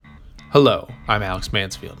Hello, I'm Alex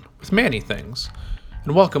Mansfield with Manny Things,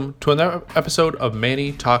 and welcome to another episode of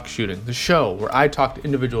Manny Talk Shooting, the show where I talk to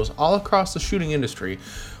individuals all across the shooting industry.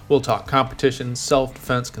 We'll talk competition,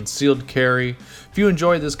 self-defense, concealed carry. If you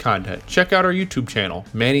enjoy this content, check out our YouTube channel,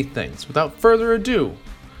 Manny Things. Without further ado,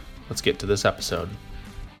 let's get to this episode.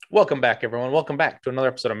 Welcome back, everyone. Welcome back to another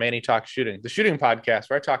episode of Manny Talk Shooting, the shooting podcast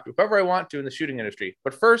where I talk to whoever I want to in the shooting industry.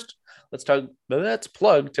 But first, let's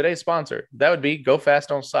plug today's sponsor. That would be Go Fast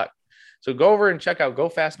Don't Suck. So go over and check out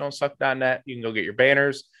gofastdon'tsuck.net. You can go get your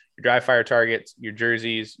banners, your dry fire targets, your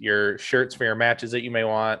jerseys, your shirts for your matches that you may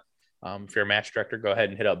want. If you're a match director, go ahead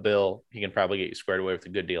and hit up Bill. He can probably get you squared away with a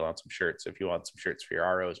good deal on some shirts if you want some shirts for your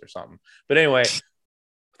ROs or something. But anyway,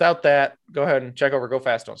 without that, go ahead and check over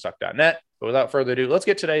gofastdon'tsuck.net. But without further ado, let's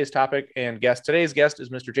get today's topic and guest. Today's guest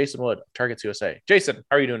is Mr. Jason Wood of Targets USA. Jason,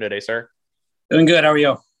 how are you doing today, sir? Doing good. How are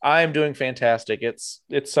you? I'm doing fantastic. It's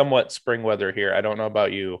somewhat spring weather here. I don't know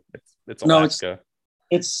about you. It's Alaska. No,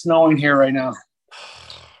 it's snowing here right now.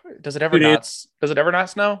 Does it ever not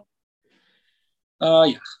snow?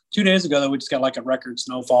 Yeah. 2 days ago, we just got like a record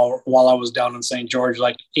snowfall while I was down in St. George,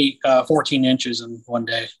 like 14 inches in one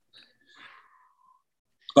day.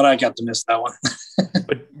 But I got to miss that one.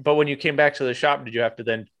 but when you came back to the shop, did you have to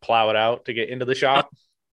then plow it out to get into the shop?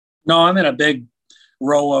 No, I'm in a big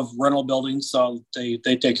row of rental buildings, so they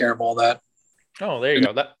take care of all that. Oh, there you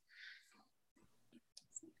go.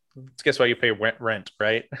 Guess why you pay rent,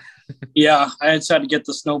 right? Yeah, I just had to get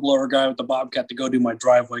the snowblower guy with the Bobcat to go do my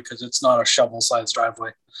driveway because it's not a shovel-sized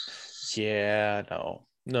driveway. Yeah,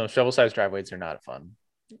 no, shovel-sized driveways are not fun.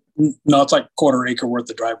 No, it's like quarter acre worth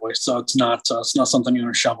of driveway, so it's not something you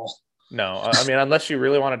want to shovel. No, I mean, unless you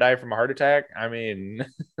really want to die from a heart attack, I mean,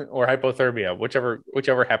 or hypothermia,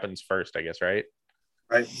 whichever happens first, I guess, right?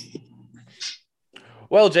 Right.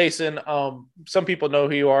 Well, Jason, some people know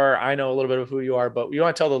who you are. I know a little bit of who you are, but you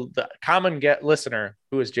want to tell the common listener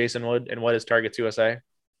who is Jason Wood and what is Targets USA?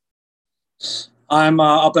 I'm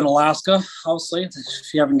up in Alaska, obviously,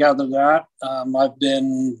 if you haven't gathered that. I've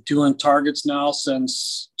been doing targets now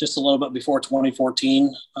since just a little bit before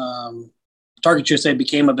 2014. Targets USA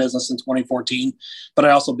became a business in 2014, but I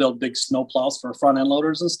also built big snow plows for front end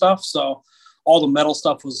loaders and stuff. So all the metal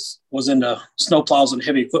stuff was into snow plows and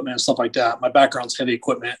heavy equipment and stuff like that. My background's heavy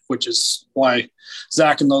equipment, which is why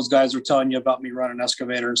Zach and those guys are telling you about me running an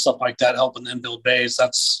excavator and stuff like that, helping them build bays.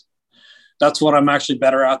 That's what I'm actually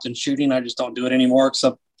better at than shooting. I just don't do it anymore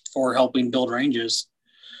except for helping build ranges.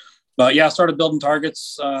 But yeah, I started building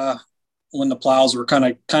targets when the plows were kind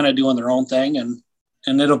of doing their own thing, and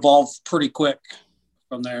it evolved pretty quick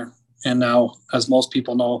from there. And now, as most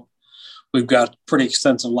people know, we've got a pretty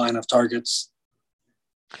extensive line of targets.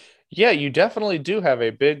 Yeah, you definitely do have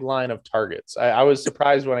a big line of targets. I was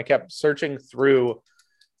surprised when I kept searching through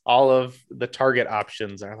all of the target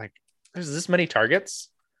options. I'm like, there's this many targets?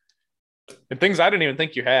 And things I didn't even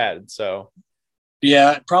think you had. So,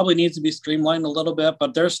 yeah, it probably needs to be streamlined a little bit,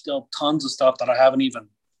 but there's still tons of stuff that I haven't even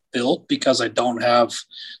built because I don't have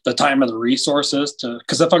the time or the resources to.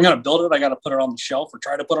 Because if I'm going to build it, I got to put it on the shelf or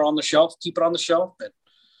try to put it on the shelf, keep it on the shelf.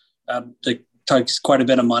 It takes quite a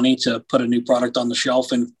bit of money to put a new product on the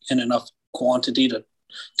shelf in enough quantity to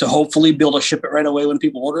hopefully be able to ship it right away when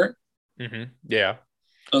people order it. Mm-hmm. Yeah.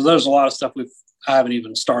 So there's a lot of stuff I haven't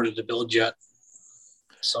even started to build yet.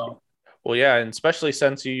 So. Well, yeah, and especially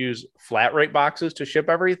since you use flat rate boxes to ship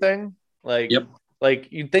everything, Yep. Like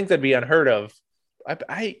you'd think that'd be unheard of.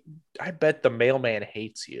 I bet the mailman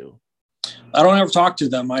hates you. I don't ever talk to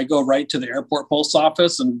them. I go right to the airport post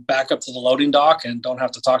office and back up to the loading dock and don't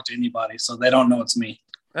have to talk to anybody, so they don't know it's me.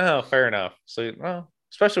 Oh, fair enough. So, well,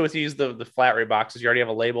 especially with you use the flat rate boxes, you already have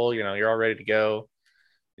a label. You're all ready to go.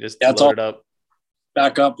 You just load it up,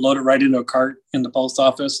 back up, load it right into a cart in the post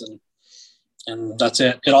office, and that's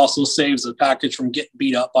it. It also saves the package from getting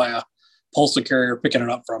beat up by a postal carrier picking it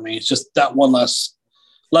up from me. It's just that one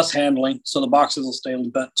less handling, so the boxes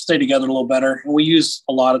will stay together a little better. And we use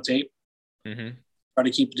a lot of tape. Mm-hmm. Try to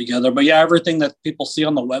keep it together. But yeah, everything that people see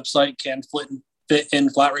on the website can fit in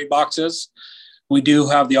flat rate boxes. We do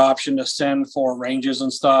have the option to send for ranges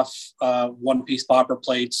and stuff, one-piece popper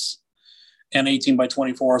plates and 18 by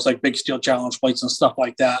 24s, like big steel challenge plates and stuff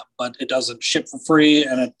like that. But it doesn't ship for free,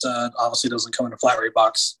 and it obviously doesn't come in a flat rate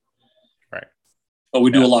box. Right. But we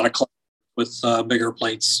do a lot of with bigger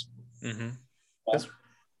plates. Mm-hmm. It's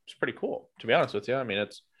pretty cool, to be honest with you. I mean,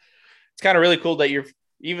 it's kind of really cool that you're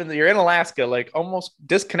in Alaska, like almost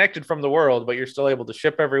disconnected from the world, but you're still able to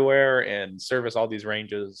ship everywhere and service all these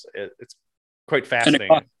ranges. It's quite fascinating.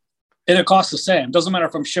 And it costs the same. Doesn't matter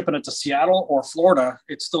if I'm shipping it to Seattle or Florida,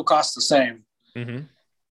 it still costs the same. Mm-hmm.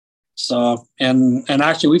 So, and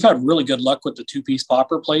actually we've had really good luck with the 2-piece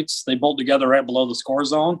popper plates. They bolt together right below the score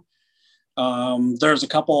zone. There's a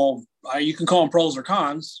couple, you can call them pros or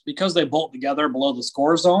cons, because they bolt together below the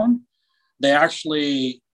score zone. They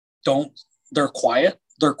actually they're quiet.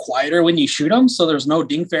 They're quieter when you shoot them. So there's no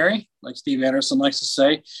ding fairy, like Steve Anderson likes to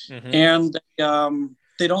say. Mm-hmm. And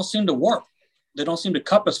they don't seem to warp. They don't seem to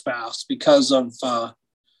cup as fast because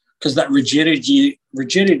that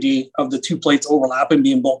rigidity of the two plates overlapping,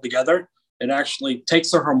 being bolted together. It actually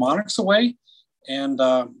takes the harmonics away. And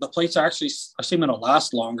the plates actually seem to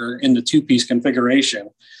last longer in the 2-piece configuration.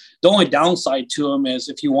 The only downside to them is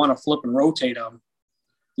if you want to flip and rotate them,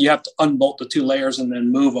 you have to unbolt the 2 layers and then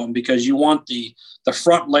move them, because you want the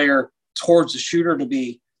front layer towards the shooter to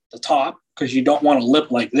be the top, because you don't want to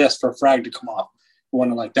lip like this for a frag to come off. You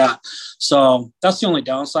want it like that. So that's the only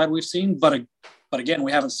downside we've seen. But again,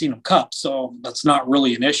 we haven't seen them cup, so that's not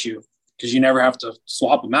really an issue, because you never have to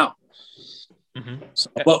swap them out. Mm-hmm. So,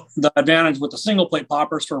 but the advantage with the single plate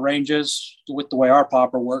poppers for ranges, with the way our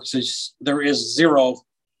popper works, is there is 0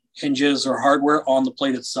 hinges or hardware on the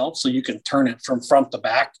plate itself, so you can turn it from front to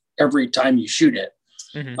back every time you shoot it.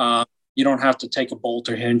 Mm-hmm. You don't have to take a bolt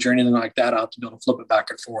or hinge or anything like that out to be able to flip it back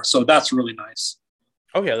and forth. So that's really nice.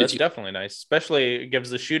 Oh yeah, that's definitely nice. Especially it gives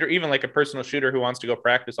the shooter, even like a personal shooter who wants to go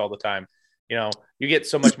practice all the time, you get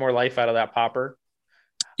so much more life out of that popper.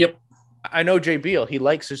 Yep. I know Jay Beal, he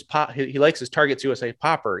likes his he likes his Targets USA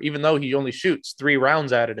popper, even though he only shoots 3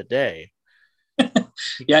 rounds at it a day.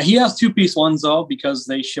 Yeah, he has 2-piece ones though, because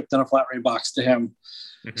they shipped in a flat rate box to him.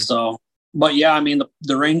 Mm-hmm. So, but yeah, I mean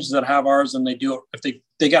the ranges that have ours, and they do it, if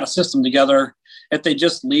they got a system together, if they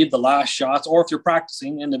just leave the last shots, or if you're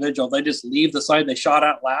practicing individual, they just leave the side they shot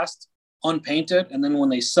at last unpainted, and then when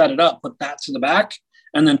they set it up, put that to the back,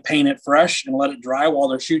 and then paint it fresh and let it dry while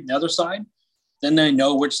they're shooting the other side. Then they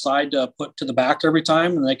know which side to put to the back every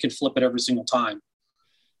time, and they can flip it every single time.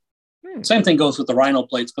 Same thing goes with the Rhino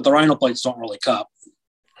plates, but the Rhino plates don't really cup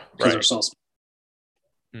because they're so small.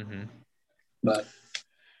 Mm-hmm. But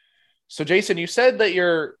so, Jason, you said that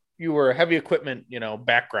you were a heavy equipment,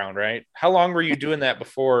 background, right? How long were you doing that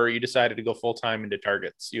before you decided to go full time into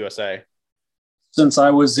Targets USA? Since I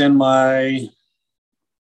was in my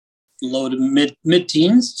low to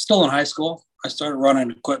mid-teens, still in high school, I started running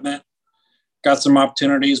equipment. Got some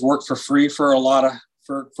opportunities, worked for free for a lot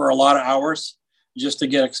of hours just to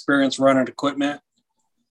get experience running equipment,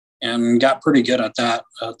 and got pretty good at that.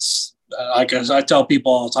 That's like I tell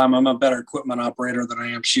people all the time, I'm a better equipment operator than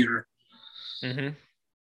I am shooter. Mm-hmm.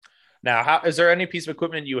 Now, is there any piece of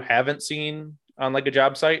equipment you haven't seen on like a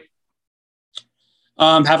job site?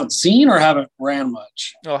 Haven't seen or haven't ran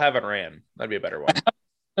much. Oh, haven't ran. That'd be a better one. I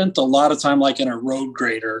spent a lot of time like in a road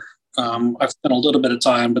grader. I've spent a little bit of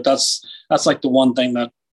time, but that's like the one thing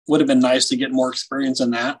that would have been nice to get more experience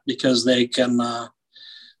in that, because they can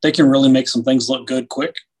really make some things look good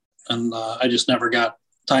quick. And I just never got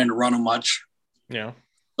time to run them much. Yeah.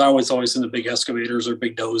 I was always in the big excavators or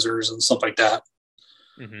big dozers and stuff like that.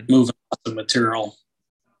 Mm-hmm. Moving lots of material.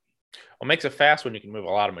 Well, it makes it fast when you can move a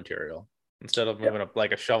lot of material instead of moving up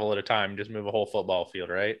like a shovel at a time. Just move a whole football field,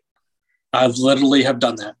 right? I've literally have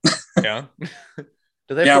done that. Yeah.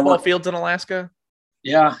 Do they have football fields in Alaska?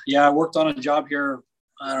 Yeah. I worked on a job here.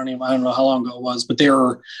 I don't know how long ago it was, but they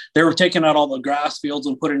were taking out all the grass fields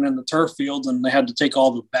and putting in the turf fields, and they had to take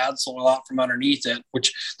all the bad soil out from underneath it,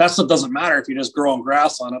 which that's what doesn't matter if you're just growing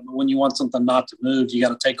grass on it. But when you want something not to move, you got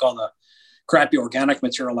to take all the crappy organic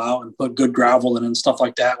material out and put good gravel in and stuff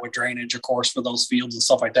like that, with drainage, of course, for those fields and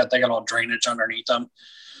stuff like that. They got all drainage underneath them.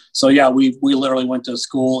 So yeah, we literally went to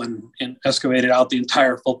school and excavated out the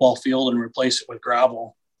entire football field and replaced it with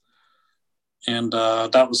gravel. And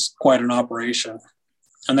that was quite an operation.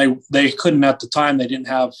 And they couldn't, at the time, they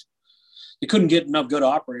couldn't get enough good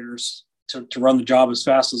operators to run the job as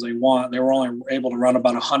fast as they want. They were only able to run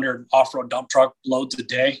about 100 off-road dump truck loads a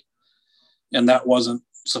day. And that wasn't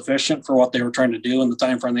sufficient for what they were trying to do in the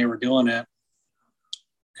time frame they were doing it.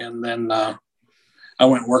 And then I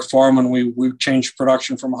went and worked for them, and we changed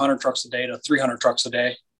production from 100 trucks a day to 300 trucks a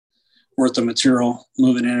day worth of material,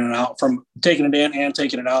 moving in and out, from taking it in and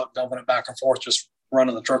taking it out, dumping it back and forth, just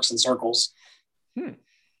running the trucks in circles.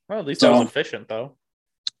 Well, at least that was efficient, though.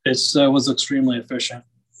 It was extremely efficient.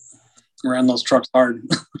 Ran those trucks hard.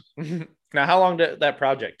 Now, how long did that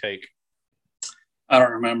project take? I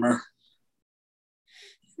don't remember.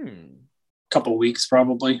 Couple of weeks,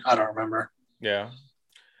 probably. I don't remember. Yeah.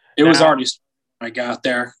 It was already when I got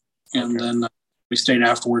there, and then we stayed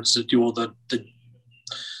afterwards to do all the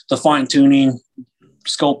fine tuning,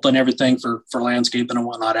 sculpting everything for landscaping and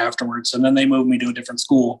whatnot afterwards. And then they moved me to a different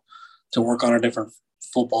school to work on a different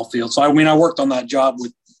football field. So I worked on that job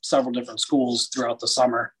with several different schools throughout the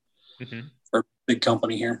summer for a big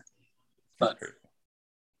company here. But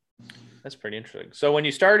that's pretty interesting. So when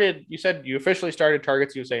you started, you said you officially started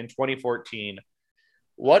Targets USA in 2014.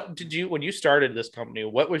 What did you, when you started this company,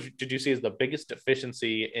 did you see as the biggest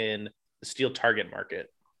deficiency in the steel target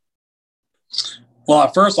market? Well,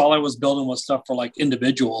 at first, all I was building was stuff for like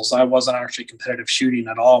individuals. I wasn't actually competitive shooting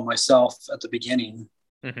at all myself at the beginning.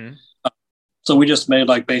 So we just made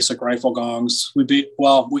like basic rifle gongs.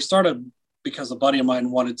 We started because a buddy of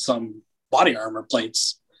mine wanted some body armor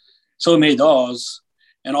plates. So we made those,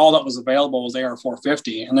 and all that was available was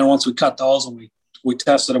AR-450. And then once we cut those and we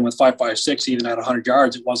tested them with 5.56, even at 100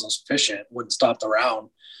 yards, it wasn't sufficient. It wouldn't stop the round.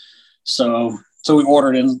 So we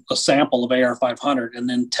ordered in a sample of AR-500 and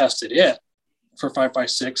then tested it for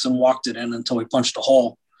 5.56 and walked it in until we punched a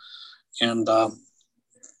hole. And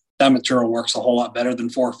that material works a whole lot better than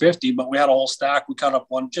 450, but we had a whole stack. We cut up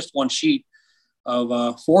one sheet of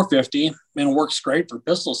 450 and it works great for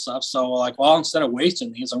pistol stuff. So like, well, instead of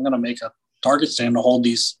wasting these, I'm going to make a target stand to hold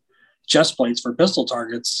these chest plates for pistol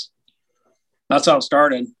targets. That's how it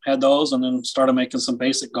started. Had those and then started making some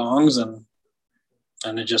basic gongs and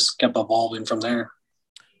it just kept evolving from there.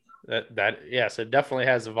 Yes, it definitely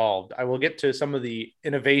has evolved. I will get to some of the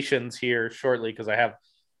innovations here shortly because I have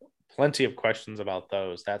plenty of questions about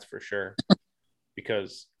those. That's for sure.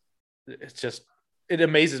 Because it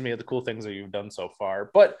amazes me at the cool things that you've done so far.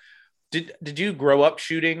 But did you grow up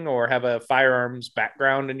shooting or have a firearms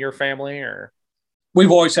background in your family? Or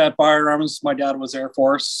we've always had firearms. My dad was Air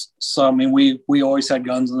Force, so I mean we always had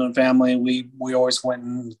guns in the family. We always went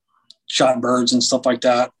and shot birds and stuff like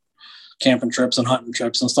that. Camping trips and hunting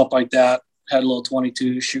trips and stuff like that. Had a little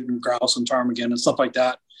 22 shooting grouse and ptarmigan and stuff like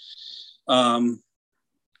that.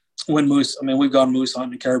 We've gone moose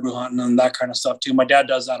hunting, caribou hunting and that kind of stuff too. My dad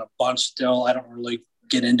does that a bunch still. I don't really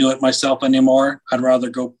get into it myself anymore. I'd rather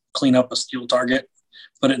go clean up a steel target,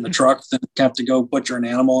 put it in the truck than have to go butcher an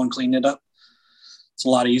animal and clean it up. It's a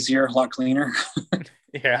lot easier, a lot cleaner.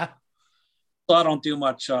 Yeah. So I don't do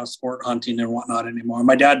much sport hunting and whatnot anymore.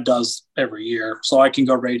 My dad does every year, so I can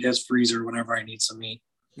go raid his freezer whenever I need some meat.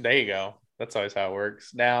 There you go. That's always how it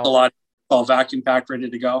works. Now, all vacuum packed, ready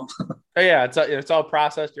to go. Oh yeah, it's all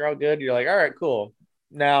processed. You're all good. You're like, all right, cool.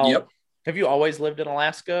 Now, Have you always lived in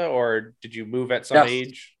Alaska, or did you move at some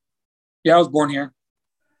age? Yeah, I was born here.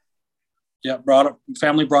 Yeah,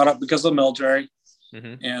 family brought up because of the military,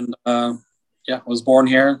 and I was born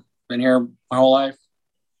here. Been here my whole life.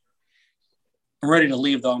 I'm ready to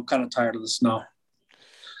leave, though. I'm kind of tired of the snow.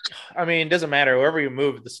 I mean, it doesn't matter. Wherever you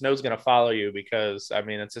move, the snow's going to follow you because, I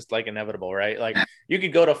mean, it's just like inevitable, right? Like you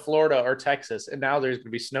could go to Florida or Texas, and now there's going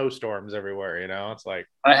to be snowstorms everywhere, you know? It's like.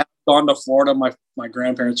 I have gone to Florida. My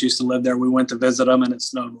grandparents used to live there. We went to visit them, and it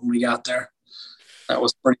snowed when we got there. That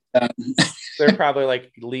was pretty bad. They're probably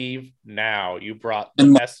like, leave now. You brought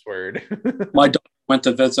the S word. My daughter went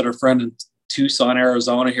to visit her friend in Tucson,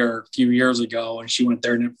 Arizona here a few years ago, and she went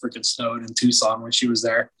there and it freaking snowed in Tucson when she was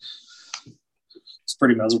there. It's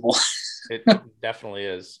pretty miserable. It definitely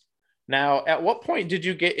is. Now, at what point did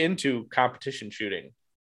you get into competition shooting?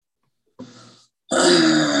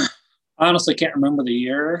 Honestly, can't remember the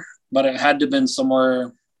year, but it had to have been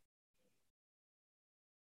somewhere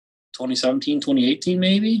 2017, 2018,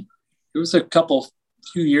 maybe. It was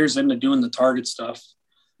few years into doing the target stuff.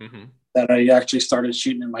 That I actually started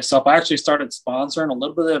shooting it myself. I actually started sponsoring a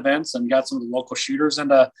little bit of events and got some of the local shooters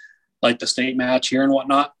into like the state match here and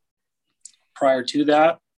whatnot prior to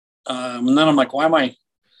that. And then I'm like, why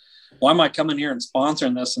am I coming here and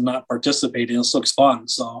sponsoring this and not participating? This looks fun.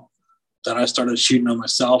 So then I started shooting them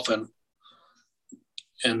myself and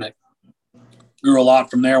it grew a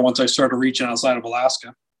lot from there once I started reaching outside of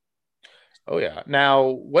Alaska. Oh yeah. Now,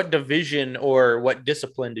 what division or what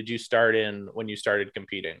discipline did you start in when you started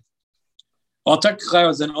competing? Well, technically I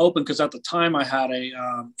was in open because at the time I had a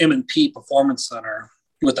M&P Performance Center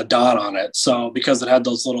with a dot on it. So because it had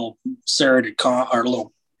those little serrated or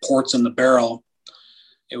little ports in the barrel,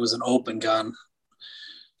 it was an open gun.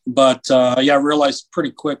 But I realized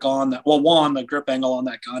pretty quick on that. Well, one, the grip angle on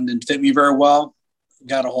that gun didn't fit me very well.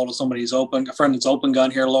 Got a hold of a friend that's open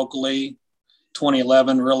gun here locally.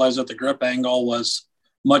 2011, realized that the grip angle was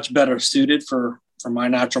much better suited for my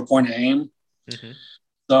natural point of aim.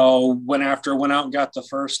 So went out and got the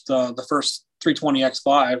first 320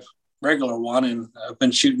 X5 regular one, and I've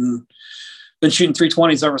been shooting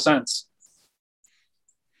 320s ever since.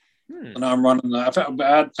 And I'm running. I've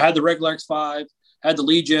had the regular X5, had the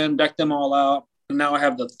Legion, decked them all out, and now I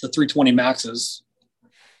have the 320 Maxes.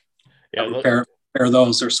 Yeah, pair of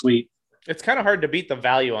those. They're sweet. It's kind of hard to beat the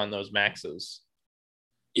value on those Maxes.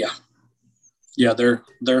 Yeah. Yeah,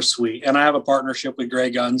 they're sweet. And I have a partnership with Gray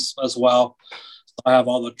Guns as well. I have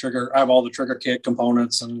all the trigger kit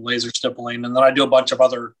components and laser stippling, and then I do a bunch of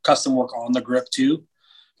other custom work on the grip too,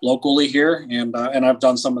 locally here, and I've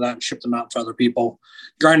done some of that and shipped them out to other people,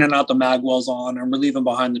 grinding out the mag wells on and relieving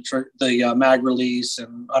behind the mag release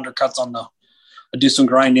and undercuts on the. I do some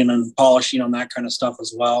grinding and polishing on that kind of stuff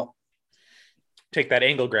as well. Take that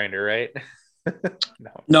angle grinder, right?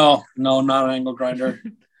 No, not an angle grinder.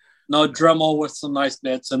 No, Dremel with some nice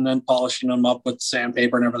bits and then polishing them up with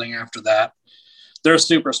sandpaper and everything after that. They're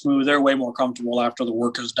super smooth. They're way more comfortable after the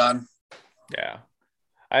work is done. Yeah.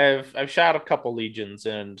 I've shot a couple Legions,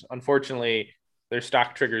 and unfortunately their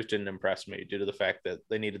stock triggers didn't impress me due to the fact that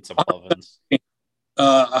they needed some ovens.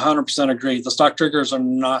 100% agree. The stock triggers are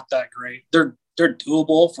not that great. They're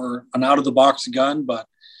doable for an out of the box gun, but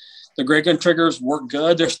the Gray Gun triggers work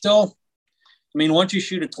good. They're still, I mean, once you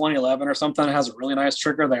shoot a 2011 or something that has a really nice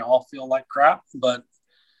trigger, they all feel like crap. But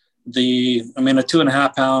a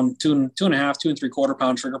 2.5 pound, 2.5, 2 3/4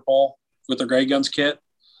 pound trigger pull with the Gray Guns kit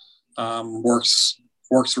works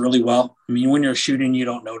really well. I mean, when you're shooting, you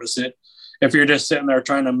don't notice it. If you're just sitting there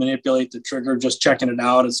trying to manipulate the trigger, just checking it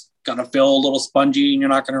out, it's going to feel a little spongy and you're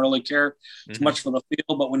not going to really care too much for the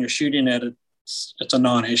feel. But when you're shooting it, it's a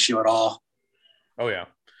non-issue at all. Oh yeah.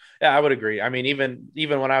 Yeah, I would agree. I mean,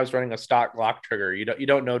 even when I was running a stock Glock trigger, you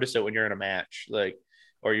don't notice it when you're in a match, like,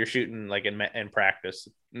 or you're shooting like in practice.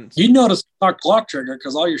 You notice stock Glock trigger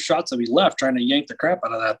because all your shots will be left trying to yank the crap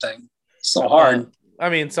out of that thing. It's so hard. I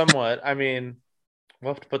mean, somewhat. I mean,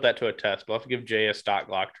 we'll have to put that to a test. We'll have to give Jay a stock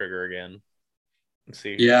Glock trigger again and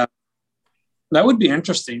see. Yeah, that would be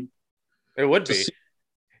interesting. It would be.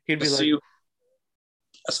 He'd be like,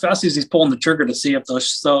 as fast as he's pulling the trigger to see if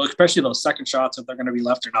especially those second shots, if they're going to be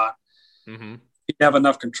left or not. Mm-hmm. He'd have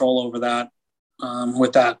enough control over that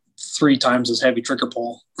with that 3 times as heavy trigger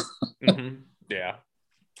pull. Mm-hmm. Yeah.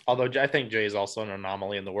 Although I think Jay is also an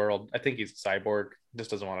anomaly in the world. I think he's a cyborg.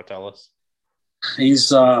 Just doesn't want to tell us.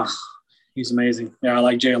 He's amazing. Yeah, I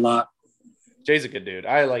like Jay a lot. Jay's a good dude.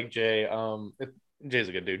 I like Jay. Jay's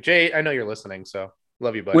a good dude. Jay, I know you're listening, so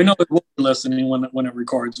love you, buddy. We know we're listening when it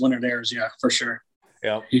records, when it airs. Yeah, for sure.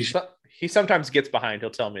 Yeah, he sometimes gets behind. He'll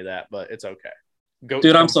tell me that, but it's okay.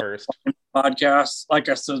 Dude, I'm so first. Podcasts. Like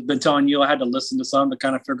I said, been telling you, I had to listen to some to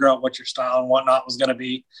kind of figure out what your style and whatnot was going to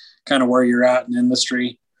be, kind of where you're at in the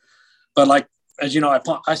industry. But like, as you know,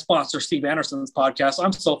 I sponsor Steve Anderson's podcast.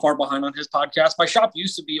 I'm so far behind on his podcast. My shop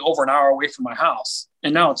used to be over an hour away from my house,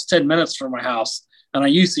 and now it's 10 minutes from my house. And I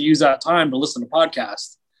used to use that time to listen to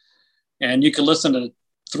podcasts. And you can listen to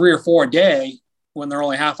 3 or 4 a day when they're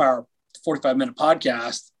only half hour, 45-minute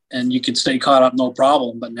podcast, and you can stay caught up no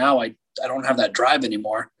problem. But now I don't have that drive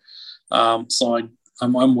anymore. So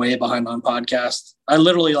I'm way behind on podcasts. I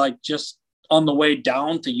literally, like, just on the way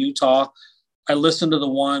down to Utah, I listened to the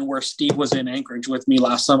one where Steve was in Anchorage with me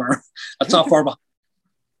last summer. That's how far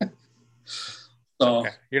behind. So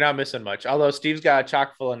okay. You're not missing much. Although Steve's got a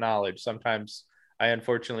chock full of knowledge. Sometimes I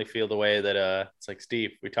unfortunately feel the way that it's like,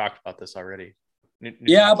 Steve, we talked about this already.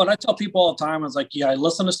 Yeah, but I tell people all the time, I was like, yeah, I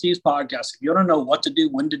listen to Steve's podcast. If you don't know what to do,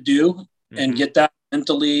 when to do, and get that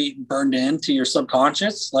mentally burned into your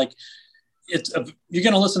subconscious, like you're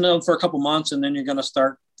going to listen to them for a couple months, and then you're going to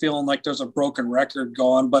start feeling like there's a broken record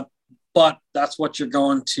going. But that's what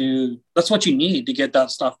that's what you need to get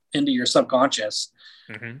that stuff into your subconscious.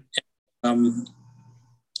 Mm-hmm.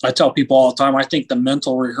 I tell people all the time, I think the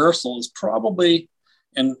mental rehearsal is probably,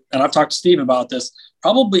 and I've talked to Steve about this,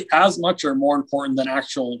 probably as much or more important than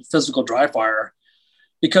actual physical dry fire.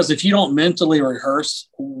 Because if you don't mentally rehearse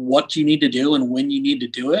what you need to do and when you need to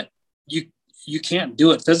do it, you can't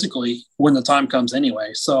do it physically when the time comes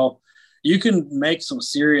anyway. So you can make some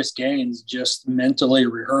serious gains just mentally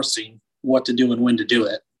rehearsing what to do and when to do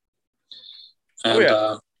it.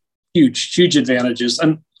 And huge advantages.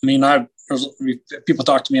 And I mean, people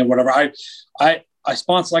talk to me or whatever. I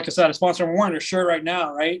sponsor, like I said, I sponsor a Warner shirt right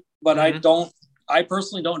now, right? But I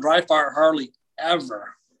personally don't dry fire hardly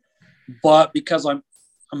ever. But because I'm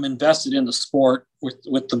invested in the sport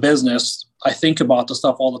with the business, I think about the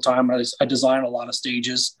stuff all the time. I design a lot of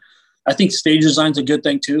stages. I think stage design is a good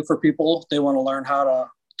thing too for people. If they want to learn how to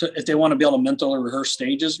if they want to be able to mentally rehearse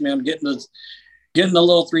stages, man, getting the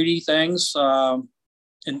little 3D things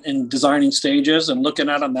and designing stages and looking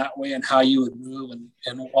at them that way and how you would move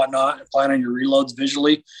and whatnot, and planning your reloads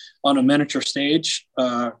visually on a miniature stage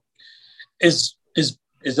is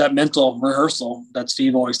that mental rehearsal that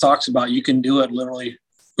Steve always talks about. You can do it literally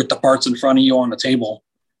with the parts in front of you on the table.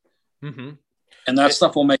 Mm-hmm. And that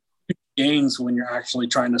stuff will make gains when you're actually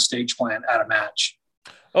trying to stage plan at a match.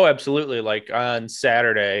 Oh, absolutely. Like on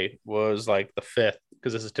Saturday was like the 5th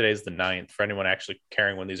because today's the 9th for anyone actually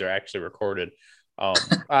caring when these are actually recorded.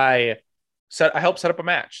 I helped set up a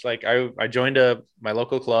match. Like I joined my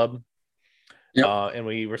local club. Yep. And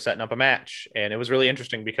we were setting up a match, and it was really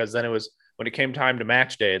interesting because then it was when it came time to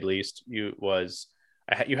match day, at least you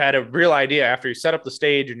had a real idea after you set up the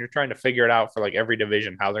stage and you're trying to figure it out for like every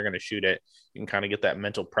division, how they're going to shoot it. You can kind of get that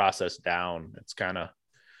mental process down. It's kind of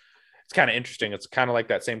interesting. It's kind of like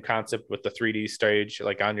that same concept with the 3D stage,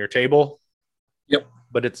 like on your table. Yep.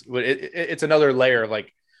 But it's another layer of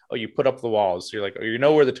like, oh, you put up the walls. So you're like, oh, you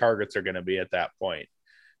know where the targets are going to be at that point.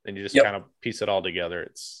 Then you just kind of piece it all together.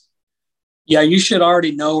 Yeah, you should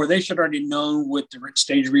already know, or they should already know with the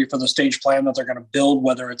stage review for the stage plan that they're going to build,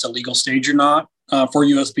 whether it's a legal stage or not. For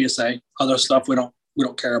USPSA, other stuff we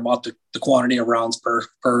don't care about the quantity of rounds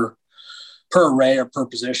per array or per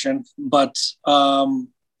position. But on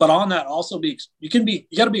that also you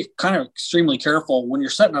got to be kind of extremely careful when you're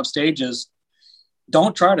setting up stages.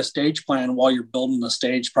 Don't try to stage plan while you're building the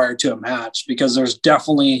stage prior to a match, because there's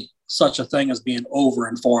definitely such a thing as being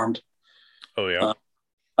over-informed. Oh yeah,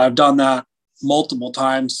 I've done that multiple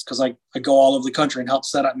times because I go all over the country and help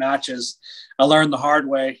set up matches. I learned the hard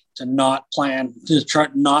way to not plan, to try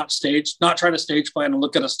to stage plan and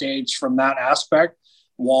look at a stage from that aspect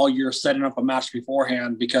while you're setting up a match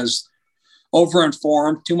beforehand, because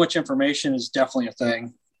over-informed, too much information is definitely a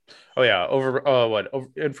thing. Oh yeah,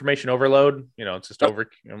 information overload. It's just over.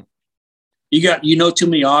 You know too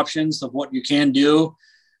many options of what you can do,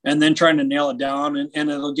 and then trying to nail it down,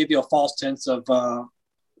 and it'll give you a false sense of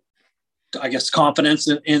I guess confidence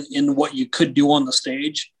in what you could do on the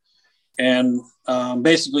stage. And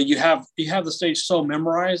basically you have the stage so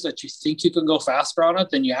memorized that you think you can go faster on it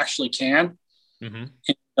than you actually can.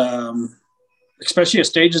 Mm-hmm. Especially at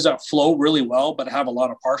stages that flow really well but have a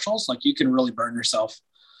lot of partials, like you can really burn yourself.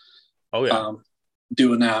 Oh yeah,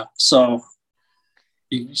 doing that. So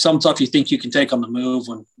some stuff you think you can take on the move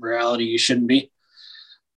when reality you shouldn't be.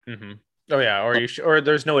 Mm-hmm. Oh yeah, or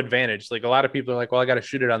there's no advantage. Like a lot of people are like, well, I got to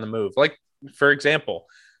shoot it on the move. Like for example,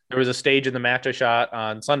 there was a stage in the match I shot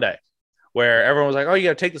on Sunday where everyone was like, oh, you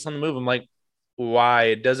got to take this on the move. I'm like, why?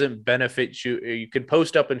 It doesn't benefit you. You can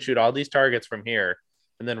post up and shoot all these targets from here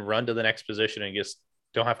and then run to the next position and just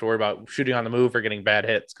don't have to worry about shooting on the move or getting bad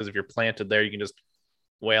hits. Because if you're planted there, you can just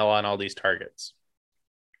wail on all these targets.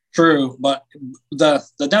 True, but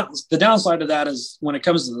the downside of that is when it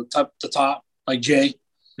comes to the top, like Jay,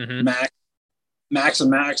 mm-hmm. Max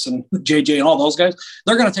and JJ and all those guys,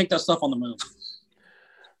 they're going to take that stuff on the move.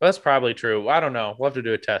 Well, that's probably true. I don't know. We'll have to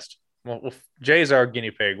do a test. Well, Jay's our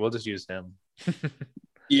guinea pig. We'll just use him.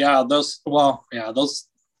 Those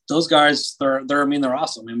guys, they're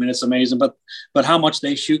awesome. I mean, it's amazing, but how much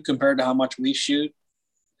they shoot compared to how much we shoot.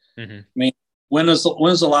 Mm-hmm. I mean, when is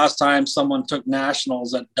the last time someone took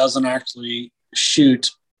nationals that doesn't actually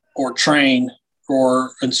shoot or train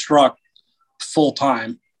or instruct full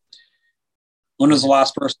time? When was the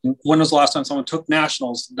last time someone took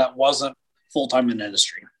nationals that wasn't full time in the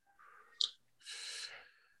industry?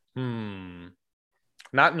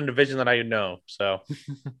 Not in a division that I know. So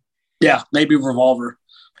yeah, maybe Revolver,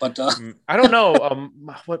 but I don't know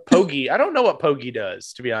what Pogi. I don't know what Pogi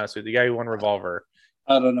does, to be honest with you. The guy who won Revolver.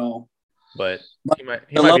 I don't know, but he might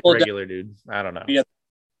be a regular dude. I don't know.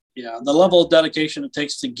 Yeah, the level of dedication it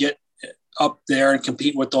takes to get up there and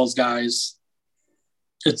compete with those guys,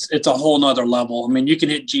 it's a whole nother level. I mean, you can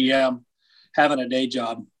hit GM having a day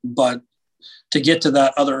job, but to get to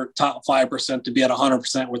that other top 5% to be at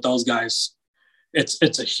 100% with those guys,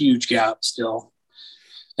 it's a huge gap still.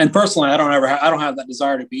 And personally, I don't have that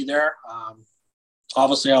desire to be there.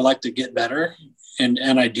 Obviously, I like to get better,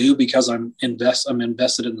 and I do because I'm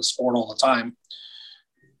invested in the sport all the time.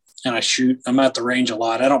 And I shoot. I'm at the range a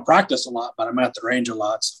lot. I don't practice a lot, but I'm at the range a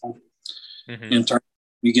lot. So mm-hmm. In turn,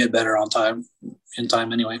 you get better in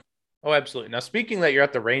time anyway. Oh, absolutely. Now, speaking that you're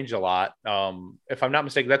at the range a lot, if I'm not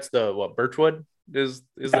mistaken, that's Birchwood is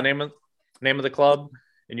the name of the club,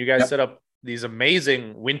 and you guys set up these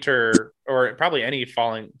amazing winter or probably any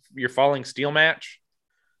your falling steel match.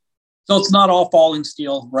 So it's not all falling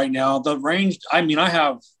steel right now. The range, I mean, I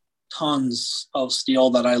have tons of steel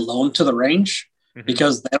that I loan to the range mm-hmm.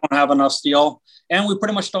 because they don't have enough steel, and we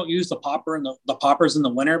pretty much don't use the popper and the poppers in the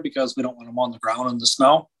winter because we don't want them on the ground in the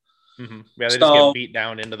snow. Mm-hmm. Yeah, they just get beat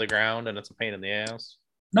down into the ground, and it's a pain in the ass.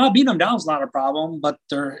 No, beating them down is not a problem, but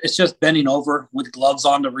it's just bending over with gloves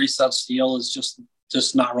on to reset steel is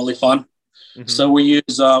just not really fun. Mm-hmm. So we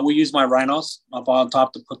use my Rhinos up on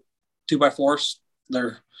top to put 2x4s.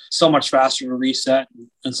 They're so much faster to reset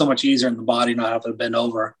and so much easier in the body, not having to bend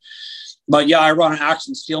over. But yeah, I run an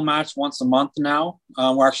action steel match once a month now.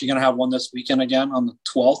 We're actually going to have one this weekend again on the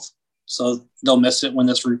 12th. so they'll miss it when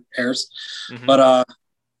this repairs. Mm-hmm.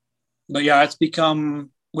 But yeah, it's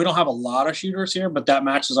become, we don't have a lot of shooters here, but that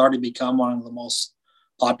match has already become one of the most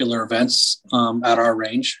popular events at our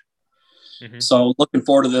range. Mm-hmm. So looking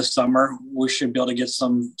forward to this summer, we should be able to get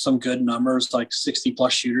some good numbers, like 60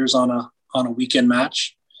 plus shooters on a weekend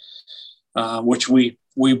match, which we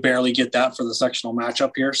barely get that for the sectional match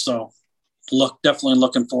up here. So definitely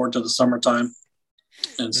looking forward to the summertime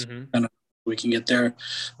and mm-hmm. we can get there.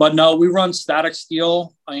 But no, we run static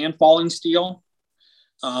steel and falling steel.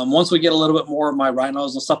 Once we get a little bit more of my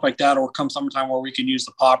rhinos and stuff like that, or come summertime where we can use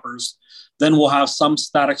the poppers, then we'll have some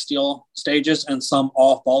static steel stages and some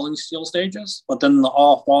all falling steel stages. But then the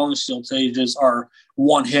all falling steel stages are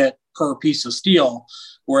one hit per piece of steel,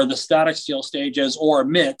 where the static steel stages or a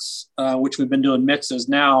mix, which we've been doing mixes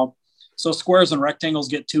now. So squares and rectangles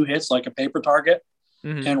get 2 hits like a paper target,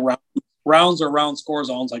 mm-hmm. and rounds or round score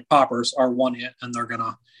zones like poppers are 1 hit, and they're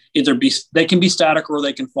gonna they can be static or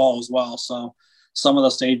they can fall as well. So some of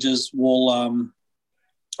the stages will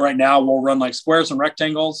right now we'll run like squares and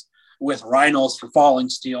rectangles with rhinos for falling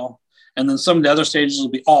steel, and then some of the other stages will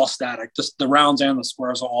be all static. Just the rounds and the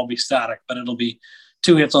squares will all be static, but it'll be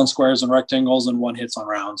 2 hits on squares and rectangles and 1 hits on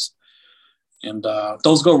rounds. And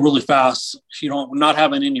those go really fast. If you don't not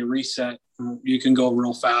having any reset, you can go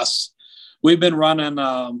real fast. We've been running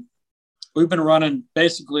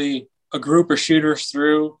basically a group of shooters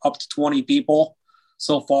through up to 20 people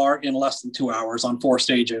so far in less than 2 hours on 4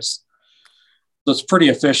 stages. So it's pretty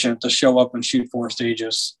efficient to show up and shoot 4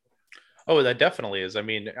 stages. Oh, that definitely is. I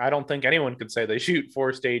mean, I don't think anyone could say they shoot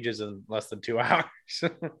 4 stages in less than 2 hours.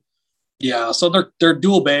 Yeah, so they're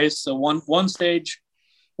dual bays. So one stage,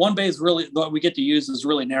 one bay is really what we get to use is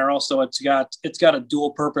really narrow. So it's got a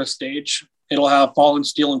dual purpose stage. It'll have falling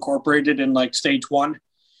steel incorporated in like stage 1.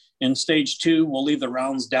 In stage 2, we'll leave the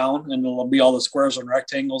rounds down, and it'll be all the squares and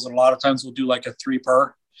rectangles. And a lot of times we'll do like a 3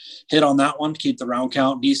 per hit on that one to keep the round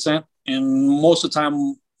count decent. And most of the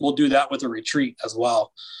time we'll do that with a retreat as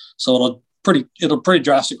well. So it'll pretty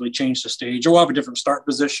drastically change the stage. Or we'll have a different start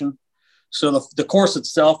position. So the course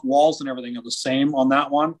itself, walls and everything are the same on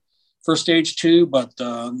that one for stage 2, but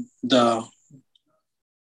the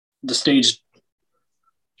stage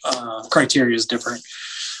criteria is different.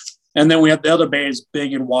 And then we have the other bay is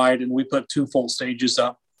big and wide, and we put 2 full stages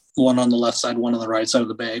up, one on the left side, one on the right side of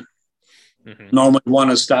the bay. Mm-hmm. Normally one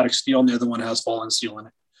is static steel and the other one has fallen steel in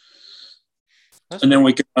it. And then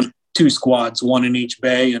we can run 2 squads, 1 in each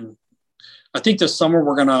bay. And I think this summer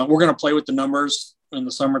we're gonna play with the numbers in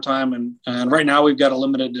the summertime, and right now we've got it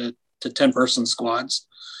limited to 10-person squads.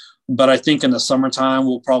 But I think in the summertime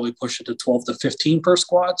we'll probably push it to 12 to 15 per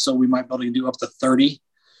squad. So we might be able to do up to 30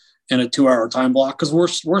 in a 2-hour time block, because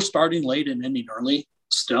we're starting late and ending early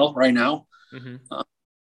still right now. Mm-hmm.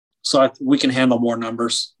 So we can handle more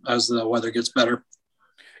numbers as the weather gets better.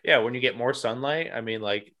 Yeah, when you get more sunlight, I mean,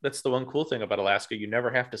 like, that's the one cool thing about Alaska. You never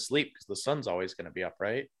have to sleep because the sun's always going to be up,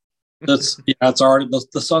 right? It's already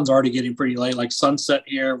the sun's already getting pretty late. Like sunset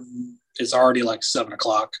here is already like 7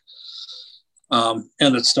 o'clock, and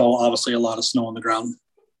it's still obviously a lot of snow on the ground.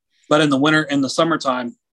 But in the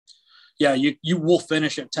summertime, yeah, you will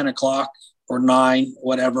finish at 10 o'clock or 9,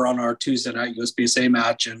 whatever, on our Tuesday night USPSA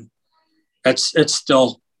match, and it's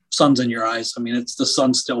still sun's in your eyes. I mean, the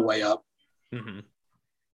sun's still way up. Mm-hmm.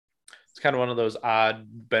 It's kind of one of those odd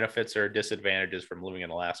benefits or disadvantages from living in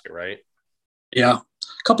Alaska, right? Yeah.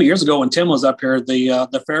 A couple of years ago when Tim was up here,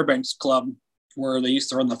 the Fairbanks Club, where they used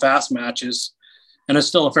to run the fast matches, and it's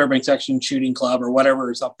still a Fairbanks Action Shooting Club or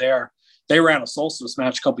whatever is up there. They ran a solstice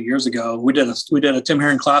match a couple of years ago. We did a Tim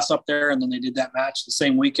Herring class up there, and then they did that match the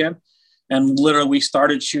same weekend. And literally we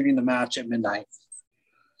started shooting the match at midnight.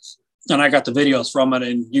 And I got the videos from it,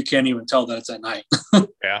 and you can't even tell that it's at night.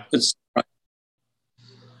 Yeah.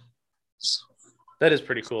 That is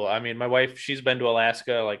pretty cool. I mean, my wife, she's been to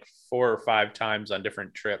Alaska like 4 or 5 times on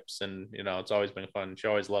different trips, and it's always been fun. She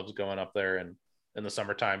always loves going up there and in the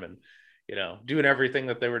summertime and doing everything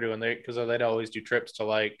that they were doing there, because they'd always do trips to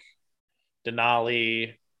like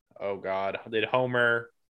Denali. Oh God, they did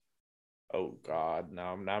Homer. Oh God,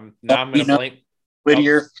 now I'm gonna blank.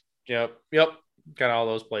 Whittier. Oh, yep. Got all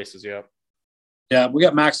those places. Yep. Yeah, we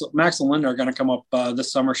got Max and Linda are going to come up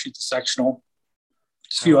this summer, shoot the sectional.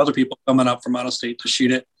 There's a few other people coming up from out of state to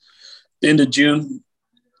shoot it. The end of June,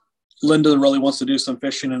 Linda really wants to do some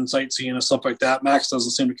fishing and sightseeing and stuff like that. Max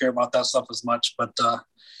doesn't seem to care about that stuff as much, but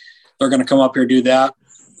they're going to come up here do that.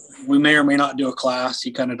 We may or may not do a class.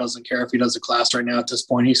 He kind of doesn't care if he does a class right now at this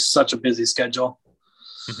point. He's such a busy schedule.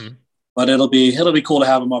 Mm-hmm. But it'll be cool to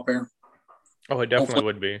have him up here. Oh, it definitely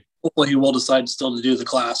would be. Hopefully he will decide still to do the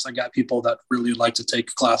class. I got people that really would like to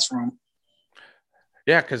take a class from him.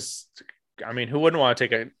 Yeah, because I mean, who wouldn't want to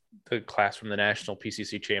take the class from the national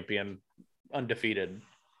PCC champion undefeated?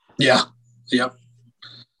 Yeah. Yep.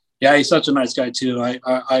 Yeah, he's such a nice guy too.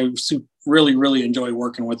 I really, really enjoy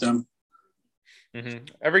working with him. Mm-hmm.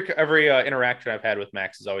 Every interaction I've had with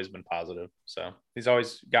Max has always been positive. So he's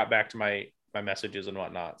always got back to my messages and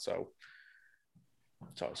whatnot. So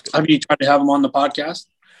it's always good. Have you tried to have him on the podcast?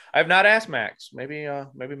 I've not asked Max. Maybe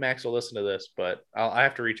Max will listen to this, but I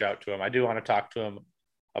have to reach out to him. I do want to talk to him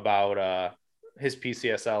about his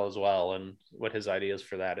PCSL as well and what his ideas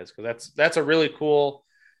for that is, because that's a really cool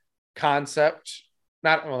concept.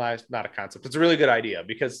 Not a concept. It's a really good idea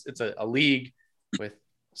because it's a league with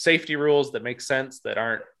safety rules that make sense, that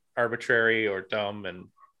aren't arbitrary or dumb, and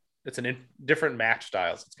it's different match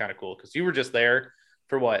styles. It's kind of cool because you were just there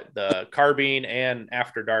for what, the Carbine and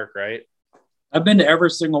After Dark, right? I've been to every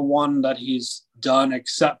single one that he's done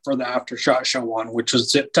except for the After Shot Show one, which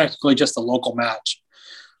was technically just a local match.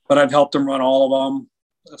 But I've helped him run all of them.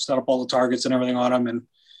 I've set up all the targets and everything on them,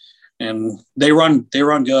 and they run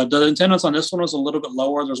good. The attendance on this one was a little bit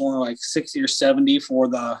lower. There's only like 60 or 70 for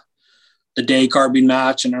the day Carbine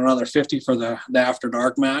match and another 50 for the After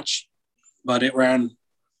Dark match, but it ran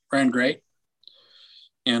great.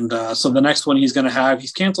 And so the next one he's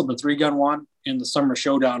canceled the 3-gun one and the Summer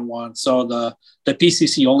Showdown one. So the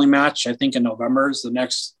PCC only match, I think in November, is the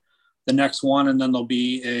next one, and then there'll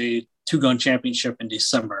be a 2-gun championship in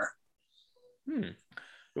December. And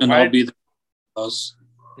I'll be those.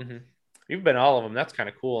 Mm-hmm. You've been all of them. That's kind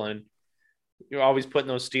of cool, and you're always putting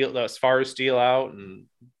those spars steel out and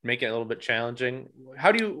making it a little bit challenging.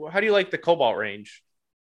 How do you like the Cobalt range?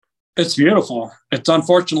 It's beautiful. It's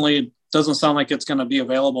unfortunately doesn't sound like it's going to be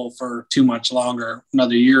available for too much longer,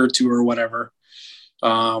 another year or two or whatever.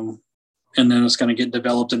 And then it's going to get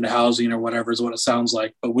developed into housing or whatever is what it sounds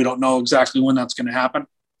like. But we don't know exactly when that's going to happen.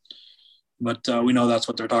 But we know that's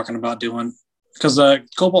what they're talking about doing, because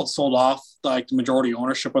Cobalt sold off like the majority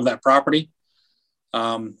ownership of that property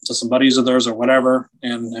to some buddies of theirs or whatever.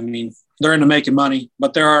 And I mean, they're into making money,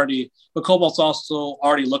 but Cobalt's also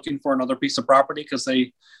already looking for another piece of property because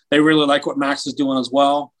they really like what Max is doing as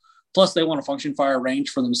well. Plus, they want a function fire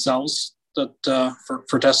range for themselves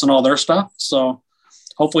for testing all their stuff. So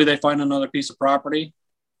hopefully they find another piece of property.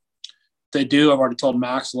 If they do, I've already told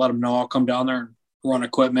Max to let them know. I'll come down there and run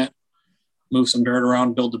equipment, move some dirt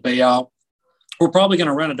around, build the bay out. We're probably going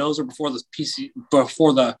to rent a dozer before the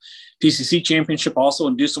PCC championship also,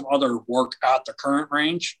 and do some other work at the current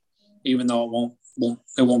range, even though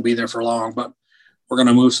it won't be there for long. But we're going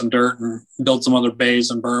to move some dirt and build some other bays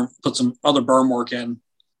and put some other berm work in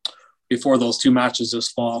before those 2 matches this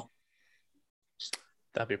fall.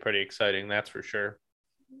 That'd be pretty exciting, that's for sure.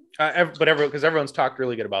 Because everyone's talked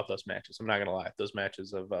really good about those matches. I'm not gonna lie, those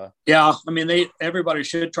matches of yeah. I mean, everybody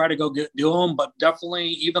should try to go do them, but definitely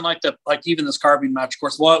even even this Carbine match. Of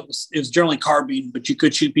course, it was generally Carbine, but you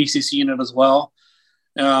could shoot PCC in it as well.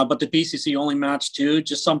 But the PCC only match too,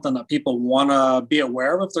 just something that people want to be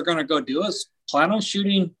aware of if they're going to go do is plan on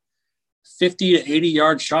shooting 50 to 80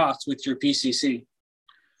 yard shots with your PCC.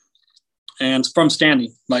 And from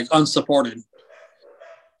standing, like unsupported.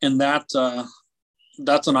 And that's an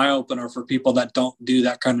eye opener for people that don't do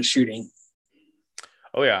that kind of shooting.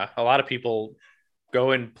 Oh yeah. A lot of people go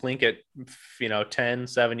and plink it, 10,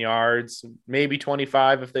 7 yards, maybe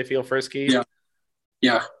 25 if they feel frisky. Yeah.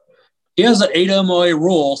 Yeah. He has an 8 MOA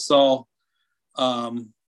rule. So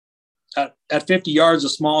at 50 yards, the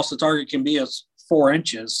smallest the target can be is 4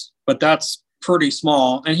 inches, but that's pretty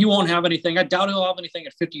small. And he won't have anything. I doubt he'll have anything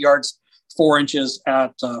at 50 yards, 4 inches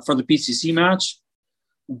for the PCC match,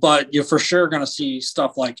 but you're for sure going to see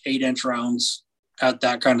stuff like 8-inch rounds at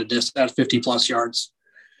that kind of distance, at 50 plus yards.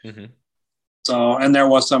 Mm-hmm. So, and there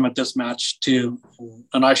was some at this match too.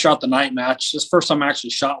 And I shot the night match. This first time I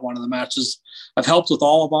actually shot one of the matches. I've helped with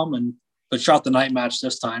all of them, but shot the night match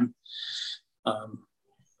this time. And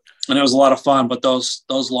it was a lot of fun, but those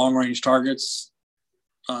long range targets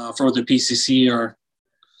for the PCC are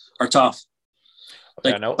tough.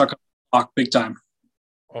 They block big time.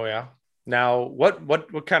 Oh yeah. Now,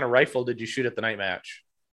 what kind of rifle did you shoot at the night match?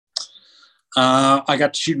 I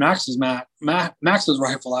got to shoot Max's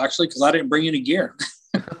rifle actually, because I didn't bring any gear.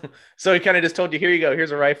 So he kind of just told you, "Here you go.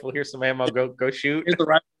 Here's a rifle. Here's some ammo. Go shoot." Here's the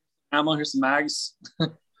rifle, ammo. Here's some mags.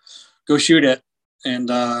 Go shoot it. And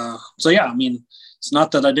so yeah, I mean, it's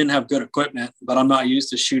not that I didn't have good equipment, but I'm not used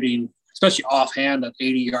to shooting, especially offhand at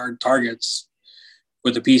 80-yard targets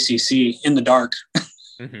with the PCC in the dark.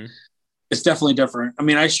 Mm-hmm. It's definitely different. I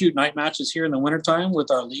mean, I shoot night matches here in the wintertime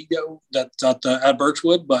with our league at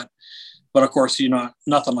Birchwood, but of course,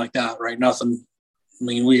 nothing like that, right? Nothing. I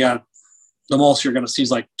mean, we got the most you're going to see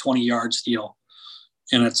is like 20 yards steel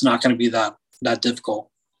and it's not going to be that difficult.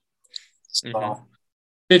 So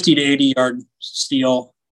 50 to 80 yard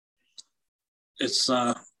steel, it's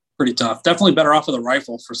pretty tough. Definitely better off with a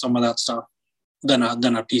rifle for some of that stuff than a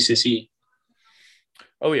PCC.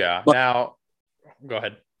 Oh yeah. But, now, go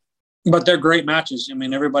ahead. But they're great matches. I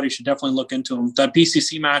mean, everybody should definitely look into them. That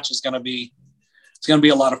PCC match is going to be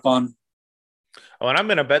a lot of fun. Oh, and I'm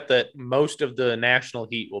going to bet that most of the national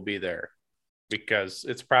heat will be there because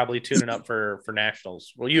it's probably tuning up for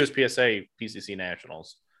nationals. Well, USPSA PCC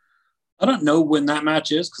nationals. I don't know when that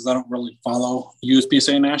match is because I don't really follow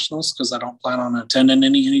USPSA nationals because I don't plan on attending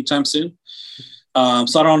anytime soon.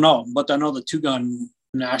 So I don't know, but I know the 2-gun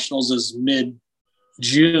nationals is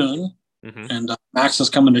mid-June. And Max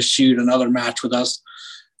is coming to shoot another match with us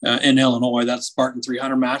in Illinois. That's Spartan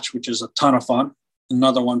 300 match, which is a ton of fun.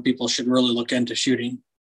 Another one people should really look into shooting.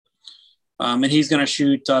 And he's going to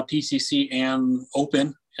shoot PCC and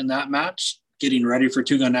open in that match, getting ready for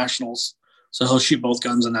 2-gun nationals. So he'll shoot both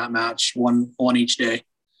guns in that match, one each day.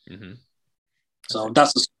 So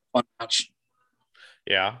that's a fun match.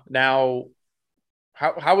 Yeah. Now,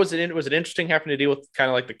 how was it? Was it interesting having to deal with kind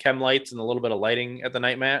of like the chem lights and a little bit of lighting at the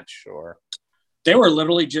night match? Or they were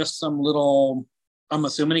literally just some little, I'm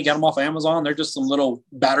assuming he got them off Amazon. They're just some little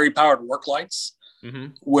battery powered work lights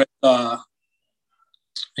with,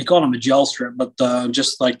 they call them a gel strip, but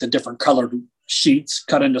just like the different colored sheets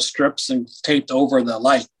cut into strips and taped over the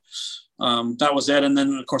light. That was it. And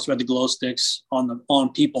then of course we had the glow sticks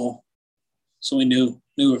on people. So we knew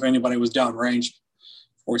if anybody was downrange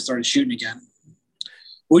before we started shooting again.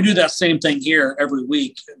 We do that same thing here every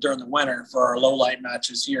week during the winter for our low light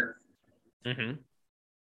matches here.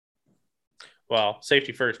 Well,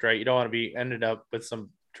 safety first, right? You don't want to be ended up with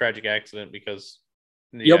some tragic accident because,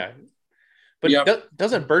 But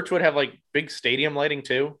doesn't Birchwood have like big stadium lighting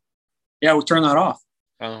too? Yeah, we turn that off.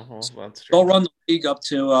 Oh, well, that's true. They'll run the league up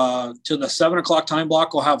to the 7:00 time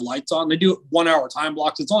block. We'll have lights on. They do 1 hour time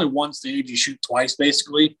blocks. It's only one stage. You shoot twice,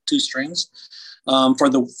 basically 2 strings for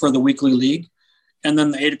the weekly league. And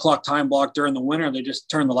then the 8:00 time block during the winter, they just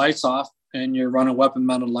turn the lights off and you're running weapon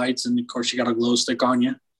mounted lights. And of course you got a glow stick on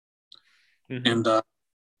you. And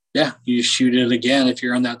you shoot it again if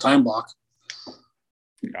you're in that time block.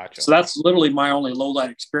 Gotcha. So that's literally my only low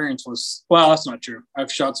light experience that's not true.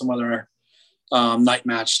 I've shot some other night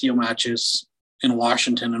match steel matches in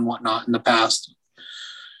Washington and whatnot in the past.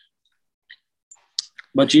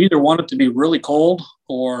 But you either want it to be really cold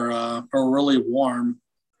or really warm,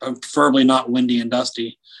 preferably not windy and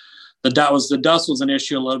dusty. The dust was an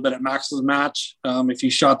issue a little bit at Max's match. If you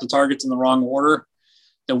shot the targets in the wrong order,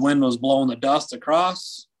 the wind was blowing the dust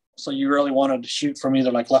across. So you really wanted to shoot from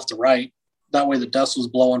either like left to right. That way the dust was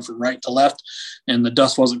blowing from right to left and the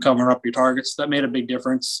dust wasn't covering up your targets. That made a big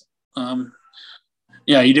difference.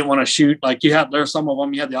 You didn't want to shoot like there's some of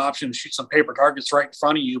them, you had the option to shoot some paper targets right in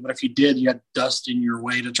front of you. But if you did, you had dust in your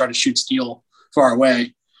way to try to shoot steel far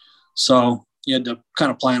away. So you had to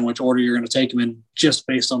kind of plan which order you're going to take them in just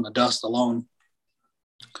based on the dust alone.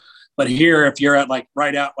 But here, if you're at like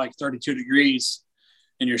right at like 32 degrees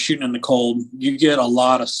and you're shooting in the cold, you get a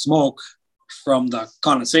lot of smoke from the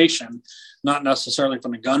condensation, not necessarily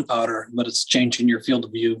from the gunpowder, but it's changing your field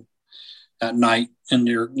of view at night. And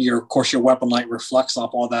of course, your weapon light reflects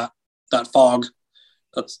off all that fog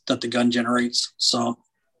that the gun generates. So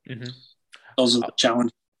those are the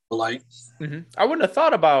challenges of the light. I wouldn't have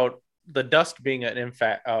thought about the dust being a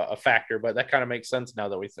factor, but that kind of makes sense now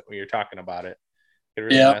that when you're talking about it. It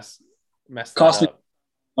really messed that up.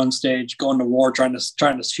 One stage going to war trying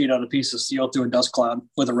to shoot out a piece of steel through a dust cloud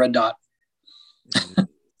with a red dot.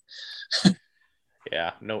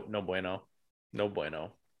 Yeah, no bueno. No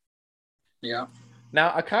bueno. Yeah.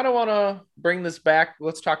 Now I kind of want to bring this back.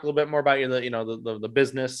 Let's talk a little bit more about the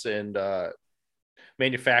business and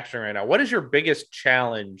manufacturing right now. What is your biggest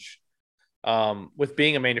challenge with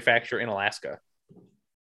being a manufacturer in Alaska?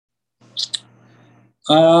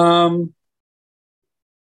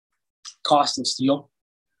 Cost of steel,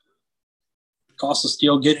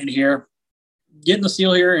 getting the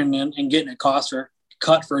steel here and getting it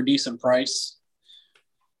cut for a decent price,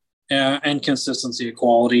 and consistency of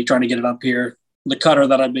quality, trying to get it up here. The cutter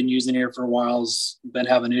that I've been using here for a while has been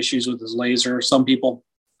having issues with his laser. Some people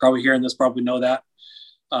probably hearing this probably know that.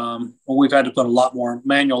 We've had to put a lot more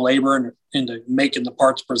manual labor into making the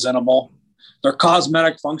parts presentable. They're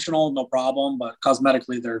cosmetic functional, no problem, but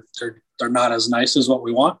cosmetically they're not as nice as what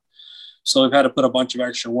we want. So we've had to put a bunch of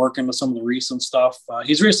extra work into some of the recent stuff.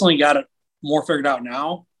 He's recently got it more figured out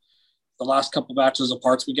now. The last couple batches of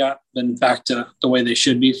parts we got been back to the way they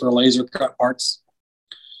should be for laser cut parts.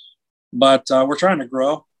 But we're trying to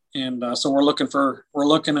grow. And so we're looking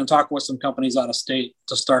and talking with some companies out of state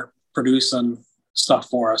to start producing stuff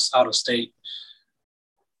for us out of state.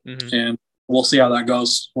 Mm-hmm. And we'll see how that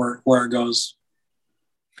goes, where it goes.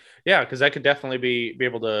 Yeah, because that could definitely be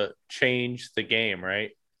able to change the game,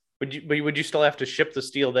 right? Would you still have to ship the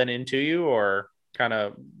steel then into you, or kind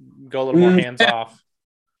of go a little more hands off?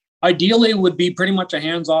 Ideally, it would be pretty much a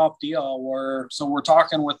hands off deal. We're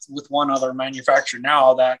talking with one other manufacturer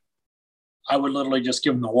now that I would literally just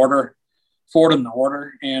give him the order, forward him the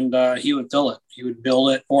order, and he would fill it. He would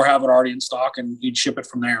build it or have it already in stock, and he'd ship it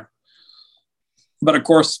from there. But of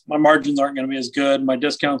course, my margins aren't going to be as good. My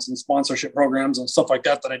discounts and sponsorship programs and stuff like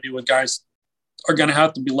that I do with guys are going to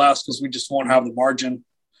have to be less because we just won't have the margin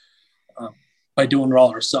by doing it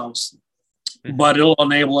all ourselves. Mm-hmm. But it'll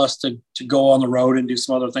enable us to go on the road and do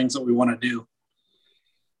some other things that we want to do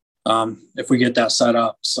if we get that set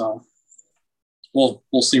up. So we'll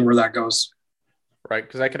see where that goes. Right,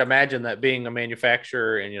 because I could imagine that being a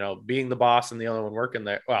manufacturer and being the boss and the only one working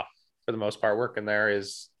there, well, for the most part, working there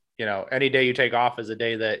is. Any day you take off is a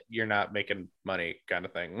day that you're not making money, kind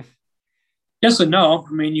of thing. Yes and no.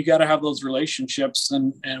 I mean, you got to have those relationships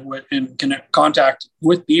and connect contact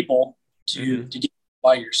with people to get to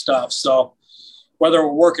buy your stuff. So whether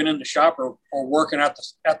we're working in the shop or working at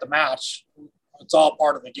the match, it's all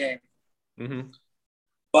part of the game. Mm-hmm.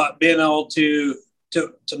 But being able to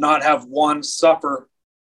not have one suffer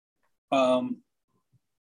while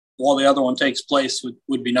the other one takes place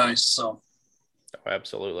would be nice. So. Oh,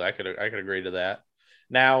 absolutely. I could agree to that.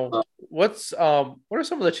 Now, what are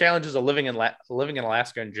some of the challenges of living in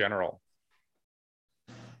Alaska in general?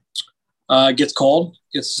 It gets cold,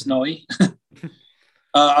 gets snowy.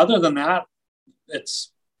 Other than that,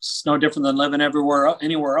 it's no different than living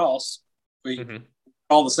anywhere else. We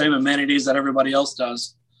all the same amenities that everybody else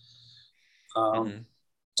does. So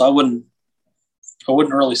I wouldn't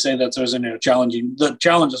really say that there's any challenging. The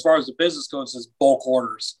challenge as far as the business goes is bulk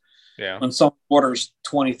orders. Yeah. When someone orders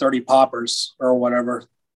 20, 30 poppers or whatever,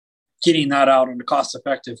 getting that out in a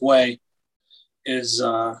cost-effective way is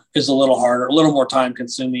a little harder, a little more time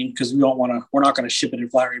consuming because we're not going to ship it in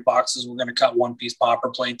flat rate boxes. We're going to cut one-piece popper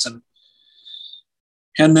plates and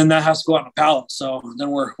then that has to go out on a pallet. So then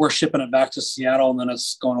we're shipping it back to Seattle and then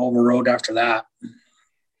it's going over road after that.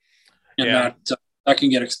 And that can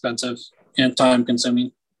get expensive and time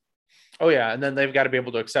consuming. Oh yeah, and then they've got to be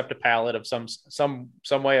able to accept a pallet of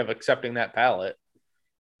some way of accepting that pallet.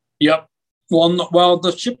 Yep. Well,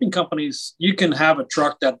 the shipping companies, you can have a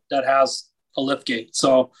truck that has a lift gate.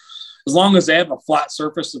 So as long as they have a flat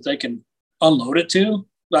surface that they can unload it to,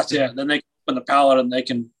 that's it. Then they can open the pallet and they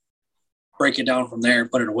can break it down from there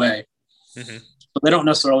and put it away. Mm-hmm. But they don't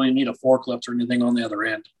necessarily need a forklift or anything on the other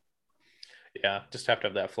end. Yeah, just have to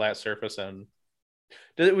have that flat surface. And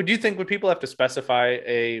would people have to specify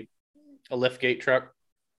a lift gate truck?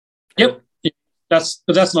 Yep.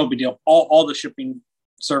 That's no big deal. All the shipping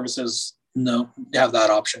services have that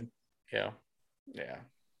option. Yeah.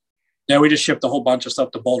 We just shipped a whole bunch of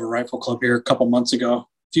stuff to Boulder Rifle Club here a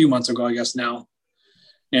few months ago, I guess now.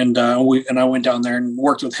 And I went down there and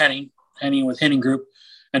worked with Henning with Henning Group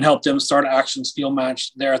and helped them start an action steel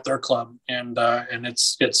match there at their club. And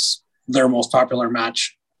it's their most popular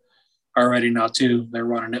match already now too. They're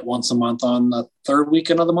running it once a month on the third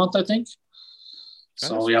weekend of the month, I think.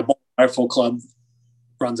 So Boulder Rifle Club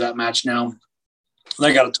runs that match now.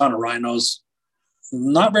 They got a ton of rhinos,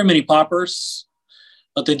 not very many poppers,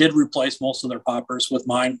 but they did replace most of their poppers with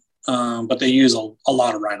mine. But they use a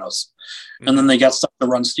lot of rhinos. Mm-hmm. And then they got stuff to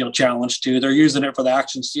run Steel Challenge too. They're using it for the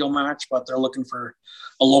action steel match, but they're looking for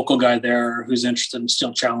a local guy there who's interested in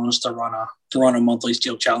Steel Challenge to run a monthly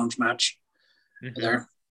Steel Challenge match there.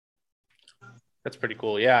 That's pretty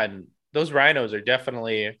cool. Yeah, and those rhinos are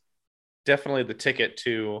definitely the ticket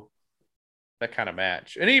to that kind of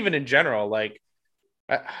match. And even in general,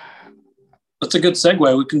 that's a good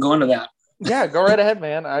segue. We can go into that. Yeah, go right ahead,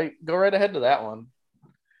 man. I go right ahead to that one.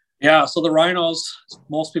 Yeah, so the rhinos,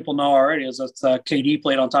 most people know already, is it's a KD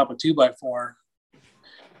plate on top of 2x4.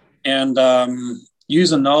 And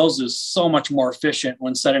using those is so much more efficient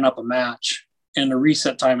when setting up a match. And the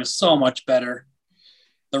reset time is so much better.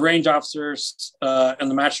 The range officers and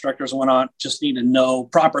the match directors and whatnot just need to know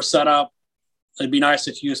proper setup. It'd be nice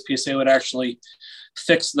if USPSA would actually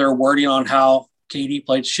fix their wording on how KD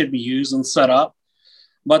plates should be used and set up.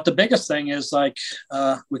 But the biggest thing is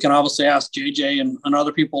we can obviously ask JJ and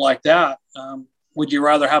other people like that. Would you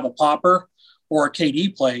rather have a popper or a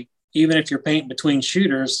KD plate, even if you're painting between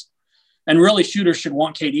shooters? And really shooters should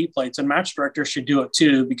want KD plates and match directors should do it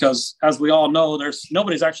too, because as we all know,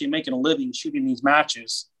 nobody's actually making a living shooting these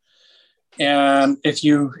matches. And if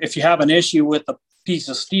you have an issue with a piece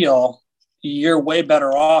of steel, you're way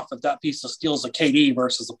better off if that piece of steel is a KD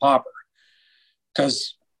versus a popper.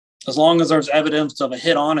 Because as long as there's evidence of a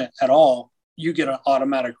hit on it at all, you get an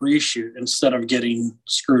automatic reshoot instead of getting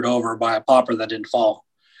screwed over by a popper that didn't fall.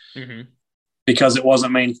 Mm-hmm. Because it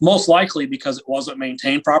wasn't most likely because it wasn't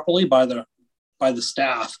maintained properly by the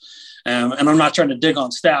staff. And I'm not trying to dig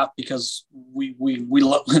on staff because we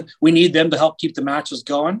need them to help keep the matches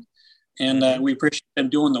going, and we appreciate them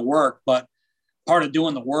doing the work. But part of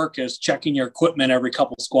doing the work is checking your equipment every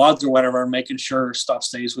couple squads or whatever, and making sure stuff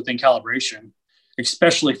stays within calibration,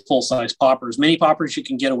 especially full size poppers. Mini poppers you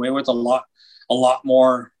can get away with a lot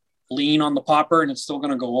more lean on the popper, and it's still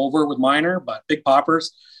going to go over with minor. But big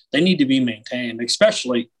poppers, they need to be maintained,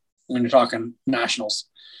 especially when you're talking nationals.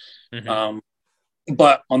 Mm-hmm.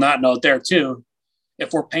 But on that note there too,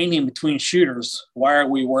 if we're painting between shooters, why are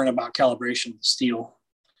we worrying about calibration of the steel?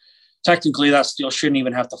 Technically, that steel shouldn't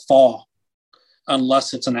even have to fall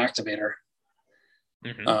unless it's an activator.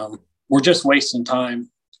 Mm-hmm. We're just wasting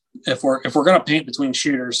time. If we're going to paint between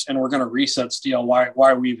shooters and we're going to reset steel, why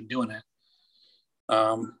are we even doing it?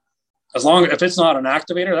 If it's not an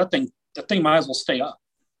activator, that thing might as well stay up.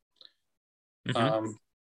 Mm-hmm.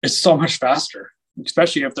 It's so much faster,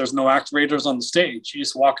 especially if there's no activators on the stage. You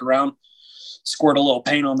just walk around, squirt a little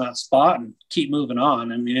paint on that spot, and keep moving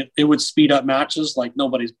on. I mean, it would speed up matches like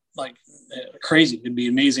nobody's like crazy. It'd be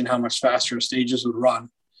amazing how much faster stages would run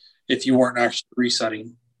if you weren't actually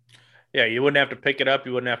resetting. Yeah, you wouldn't have to pick it up.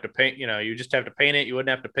 You wouldn't have to paint, you just have to paint it. You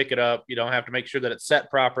wouldn't have to pick it up. You don't have to make sure that it's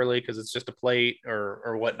set properly because it's just a plate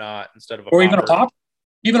or whatnot instead of even a popper.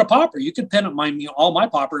 Even a popper, you could pin it. All my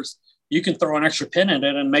poppers, you can throw an extra pin in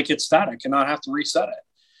it and make it static and not have to reset it.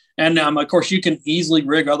 And of course, you can easily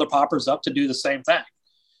rig other poppers up to do the same thing,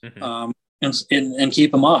 mm-hmm. and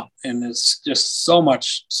keep them up. And it's just so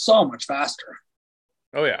much faster.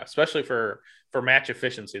 Oh yeah, especially for match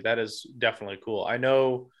efficiency. That is definitely cool. I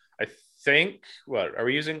think what are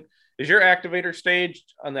we using? Is your activator stage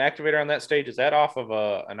on the activator on that stage? Is that off of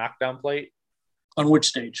a knockdown plate? On which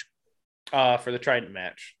stage? For the Trident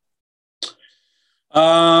match.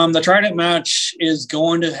 The Trident match is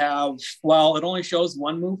going to have, it only shows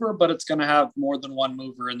one mover, but it's going to have more than one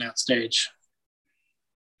mover in that stage.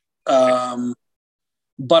 But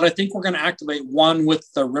I think we're going to activate one with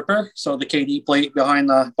the Ripper, so the KD plate behind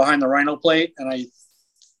the Rhino plate, and I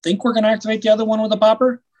think we're going to activate the other one with a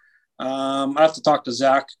popper. I have to talk to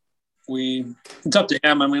Zach. It's up to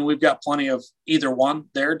him. I mean, we've got plenty of either one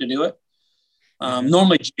there to do it.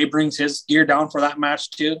 Normally Jay brings his gear down for that match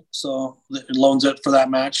too, so it loans it for that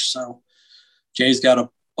match. So Jay's got a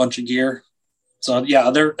bunch of gear. So yeah,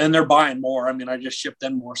 they're buying more. I mean, I just shipped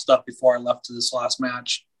them more stuff before I left to this last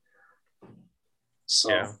match. So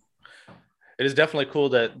yeah, it is definitely cool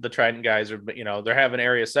that the Trident guys are, they're having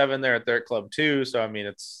Area 7 there at their club too. So I mean,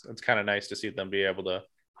 it's kind of nice to see them be able to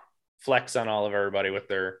flex on all of everybody with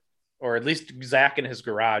or at least Zach in his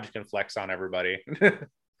garage can flex on everybody.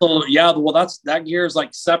 So yeah, that gear is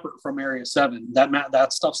like separate from Area 7.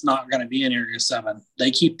 That stuff's not going to be in Area 7. They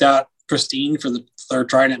keep that pristine for their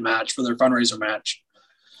Trident match, for their fundraiser match.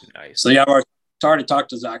 Nice. So yeah, I've already talked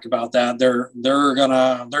to Zach about that.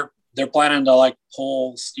 They're planning to like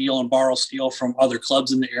pull steel and borrow steel from other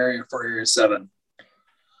clubs in the area for Area 7.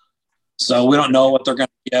 So we don't know what they're going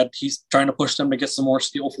to get. He's trying to push them to get some more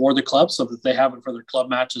steel for the club so that they have it for their club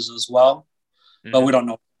matches as well. Mm-hmm. But we don't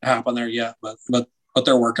know what happened there yet. But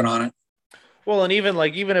they're working on it. Well, and even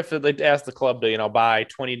if they ask the club to, buy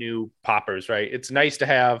 20 new poppers, right? It's nice to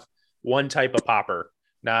have one type of popper,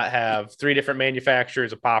 not have 3 different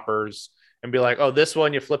manufacturers of poppers and be like, oh, this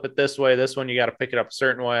one, you flip it this way. This one, you got to pick it up a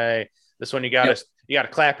certain way. This one, you got to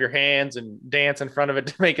clap your hands and dance in front of it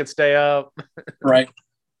to make it stay up. Right.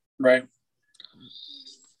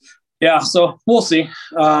 Yeah. So we'll see.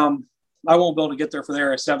 I won't be able to get there for the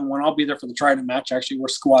Area 7 one. I'll be there for the Trident match. Actually, we're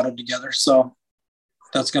squatted together. So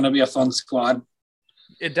that's going to be a fun squad.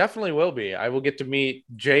 It definitely will be. I will get to meet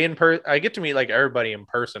Jay in person. I get to meet like everybody in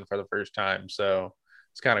person for the first time. So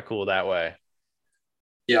it's kind of cool that way.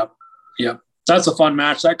 Yep. That's a fun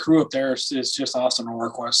match. That crew up there is just awesome to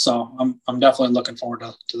work with. So I'm definitely looking forward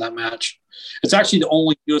to that match. It's actually the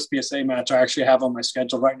only USPSA match I actually have on my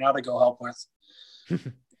schedule right now to go help with.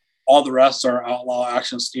 All the rest are Outlaw,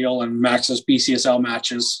 Action Steel, and Max's BCSL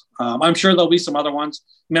matches. I'm sure there'll be some other ones.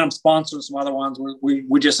 I mean, I'm sponsoring some other ones.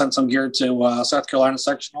 We just sent some gear to South Carolina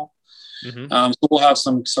Sectional. Mm-hmm. So we'll have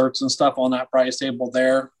some certs and stuff on that price table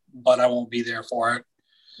there, but I won't be there for it.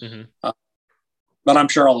 Mm-hmm. But I'm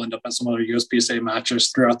sure I'll end up at some other USPSA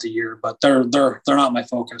matches throughout the year. But they're not my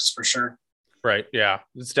focus for sure. Right. Yeah.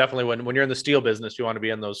 It's definitely when you're in the steel business, you want to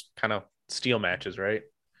be in those kind of steel matches, right?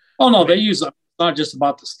 Oh no, they use not just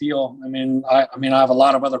about the steel. I have a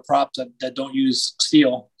lot of other props that don't use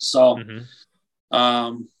steel. So,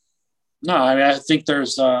 Mm-hmm. No, I mean, I think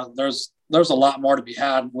there's a lot more to be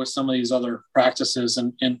had with some of these other practices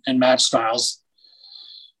and match styles.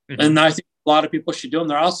 Mm-hmm. And I think a lot of people should do them.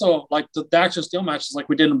 They're also like the action steel matches, like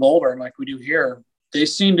we did in Boulder and like we do here. They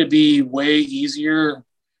seem to be way easier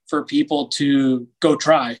for people to go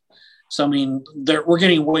try. So I mean, we're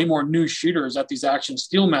getting way more new shooters at these action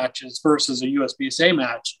steel matches versus a USPSA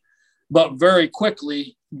match, but very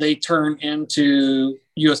quickly they turn into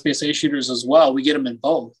USPSA shooters as well. We get them in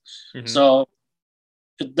both. Mm-hmm. So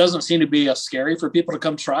it doesn't seem to be as scary for people to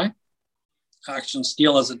come try action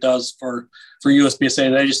steel as it does for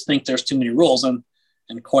USPSA. They just think there's too many rules, and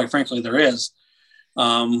quite frankly, there is.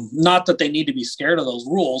 Not that they need to be scared of those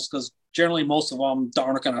rules, because generally most of them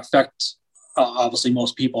aren't going to affect obviously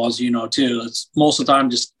most people, as you know too. It's most of the time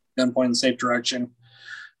just gun point in the safe direction.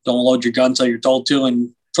 Don't load your gun until you're told to,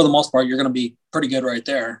 and for the most part, you're going to be pretty good right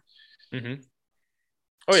there. Mm-hmm.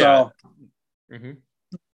 Oh yeah. Mm-hmm.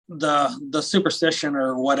 The superstition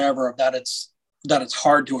or whatever of that it's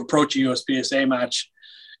hard to approach a USPSA match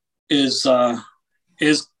is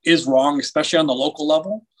wrong, especially on the local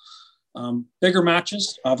level. Bigger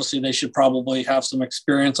matches, obviously, they should probably have some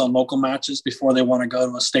experience on local matches before they want to go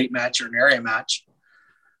to a state match or an area match.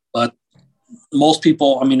 But most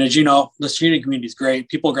people, I mean, as you know, the shooting community is great.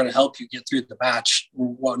 People are going to help you get through the match,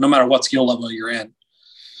 no matter what skill level you're in.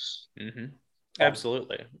 Mm-hmm.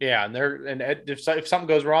 Absolutely. Yeah. And if something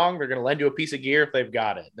goes wrong, they're going to lend you a piece of gear if they've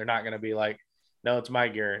got it. They're not going to be like, no, it's my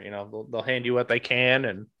gear. You know, they'll hand you what they can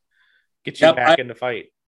and get you back in the fight.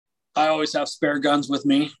 I always have spare guns with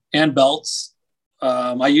me and belts.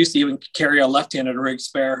 I used to even carry a left-handed rig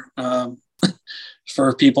spare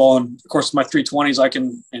for people. And of course, my 320s, I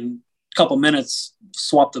can, in a couple minutes,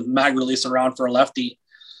 swap the mag release around for a lefty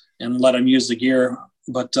and let them use the gear.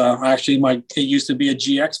 But actually, it used to be a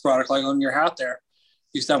GX product, like on your hat there.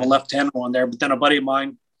 Used to have a left-handed one there. But then a buddy of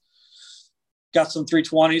mine got some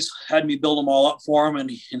 320s, had me build them all up for him, and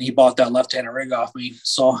he bought that left-handed rig off me.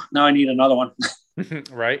 So now I need another one.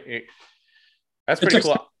 Right. That's pretty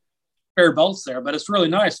cool. Pair of belts there, but it's really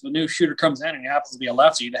nice if a new shooter comes in and he happens to be a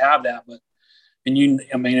lefty to have that. But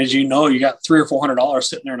as you know, you got $300 or $400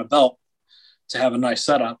 sitting there in a belt to have a nice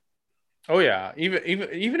setup. Oh yeah,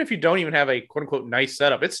 even if you don't even have a quote unquote nice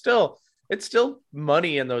setup, it's still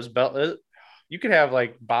money in those belts. You could have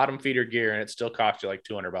like bottom feeder gear and it still costs you like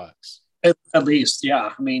 $200. At least,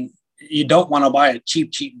 yeah. I mean, you don't want to buy a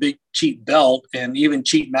cheap belt, and even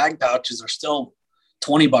cheap mag pouches are still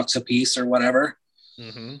 $20 a piece or whatever.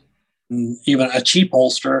 Mm-hmm. And even a cheap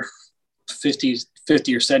holster, 50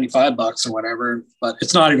 or $75 or whatever, but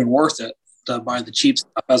it's not even worth it to buy the cheap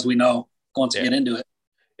stuff, as we know, once you get into it.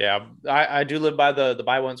 Yeah, I do live by the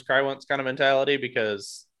buy once, cry once kind of mentality,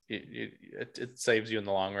 because it saves you in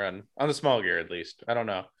the long run on the small gear, at least. I don't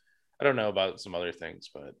know about some other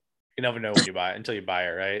things, but you never know when you buy it until you buy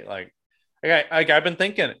it, right? Like I've been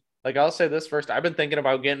thinking, like, I'll say this first. I've been thinking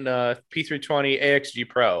about getting a P320 AXG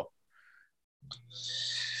Pro.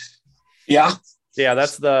 Yeah. Yeah,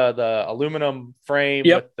 that's the aluminum frame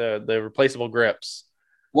with the replaceable grips.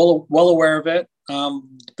 Well aware of it.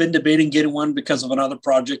 Been debating getting one because of another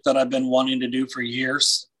project that I've been wanting to do for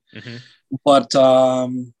years. Mm-hmm. But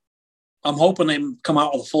I'm hoping they come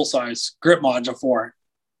out with a full-size grip module for it.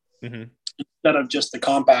 Mm-hmm. Instead of just the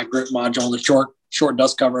compact grip module, the short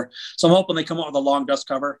dust cover. So I'm hoping they come out with a long dust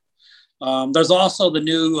cover. There's also the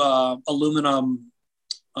new aluminum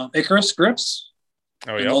Icarus grips.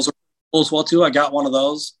 Oh yeah, those are cool as well too. I got one of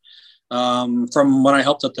those from when I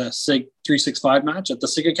helped at the SIG 365 match at the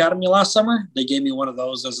SIG Academy last summer. They gave me one of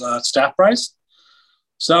those as a staff prize.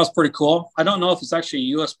 So that was pretty cool. I don't know if it's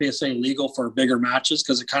actually USPSA legal for bigger matches,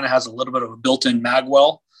 because it kind of has a little bit of a built-in mag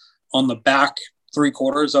well on the back.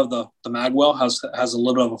 3/4 of the mag well has a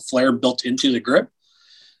little bit of a flare built into the grip.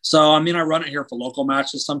 So, I mean, I run it here for local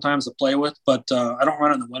matches sometimes to play with, but I don't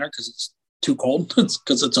run it in the winter because it's too cold. It's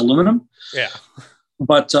because it's aluminum. Yeah.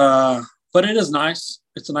 But it is nice.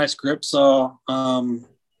 It's a nice grip. So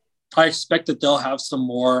I expect that they'll have some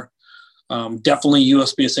more definitely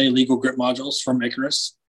USPSA legal grip modules from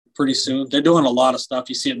Icarus pretty soon. They're doing a lot of stuff.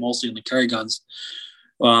 You see it mostly in the carry guns.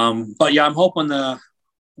 But yeah, I'm hoping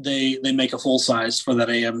they make a full size for that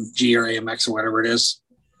AMG or AMX or whatever it is.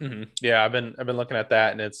 Mm-hmm. Yeah, I've been looking at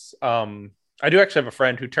that, and it's I do actually have a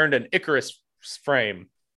friend who turned an Icarus frame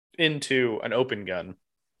into an open gun.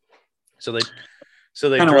 So they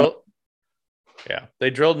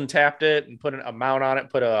drilled and tapped it and put a mount on it,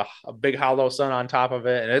 put a big hollow sun on top of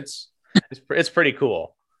it, and it's pretty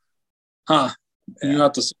cool. Huh. Yeah. You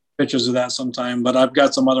have to see pictures of that sometime, but I've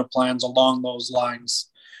got some other plans along those lines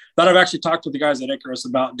that I've actually talked to the guys at Icarus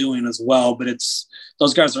about doing as well. But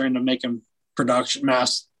those guys are into making production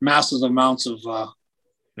massive amounts of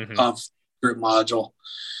group module.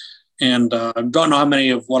 And I don't know how many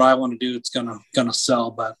of what I want to do it's gonna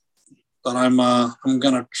sell, but I'm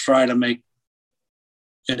gonna try to make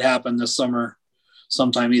it happen this summer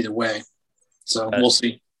sometime either way. So we'll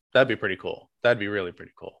see. That'd be pretty cool. That'd be really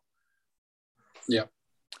pretty cool. Yeah.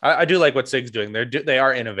 I do like what SIG's doing. They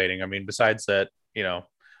are innovating. I mean, besides that,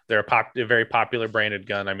 they're a very popular branded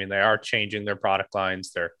gun. I mean, they are changing their product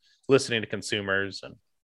lines. They're listening to consumers and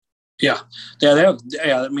they have.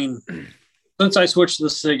 Yeah, I mean, since I switched to the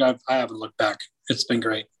SIG, I haven't looked back. It's been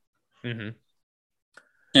great. Mm-hmm.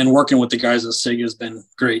 And working with the guys at SIG has been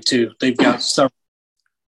great too. They've got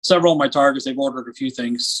several of my targets. They've ordered a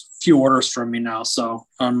few orders from me now. So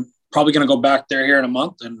I'm probably going to go back there here in a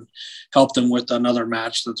month and help them with another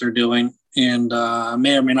match that they're doing. And I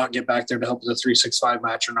may or may not get back there to help with the 365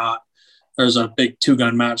 match or not. There's a big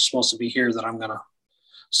 2-gun match supposed to be here that I'm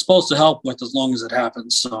supposed to help with as long as it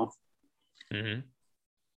happens. So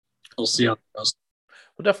we'll see how it goes.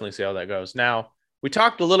 We'll definitely see how that goes. Now, we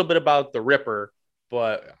talked a little bit about the Ripper,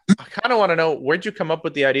 but I kind of want to know, where'd you come up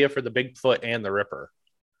with the idea for the Bigfoot and the Ripper?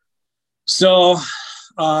 So,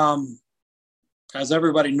 as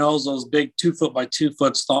everybody knows, those big 2-foot by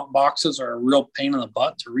 2-foot stomp boxes are a real pain in the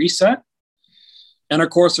butt to reset. And of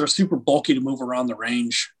course, they're super bulky to move around the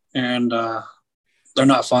range, and they're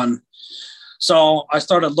not fun. So I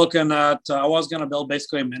started looking at, I was going to build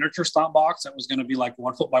basically a miniature stomp box that was going to be like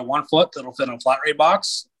 1 foot by 1 foot that'll fit in a flat rate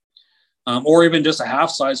box, or even just a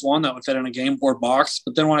half size one that would fit in a game board box.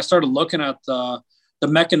 But then when I started looking at the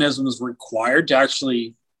mechanisms required to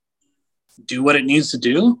actually do what it needs to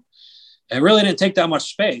do, it really didn't take that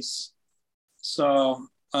much space. So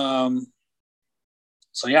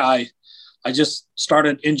yeah, I just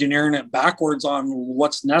started engineering it backwards on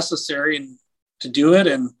what's necessary and to do it,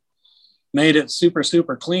 and made it super,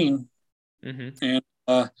 super clean. And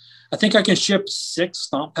I think I can ship 6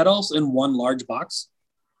 stomp pedals in one large box.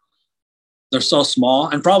 They're so small,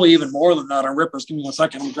 and probably even more than that on Rippers. Give me 1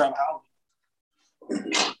 second. Let me grab housing.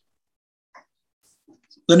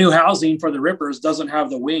 The new housing for the Rippers doesn't have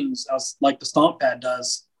the wings as like the stomp pad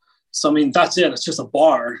does. So, I mean, that's it. It's just a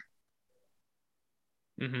bar.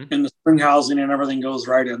 And the spring housing and everything goes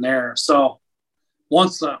right in there. So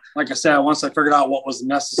once I figured out what was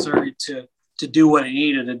necessary to do what it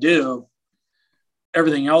needed to do,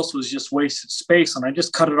 everything else was just wasted space, and I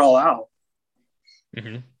just cut it all out.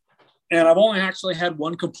 And I've only actually had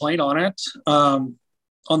one complaint on it, on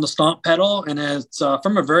the stomp pedal, and it's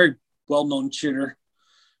from a very well-known shooter,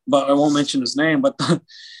 but I won't mention his name, but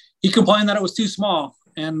he complained that it was too small.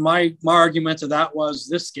 And my argument to that was,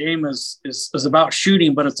 this game is about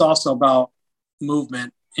shooting, but it's also about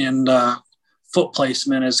movement, and foot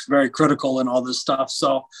placement is very critical in all this stuff.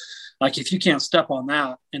 So like, if you can't step on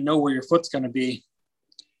that and know where your foot's going to be,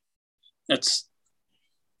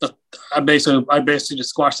 I basically just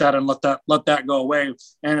squashed that and let that go away.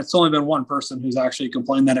 And it's only been one person who's actually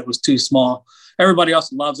complained that it was too small. Everybody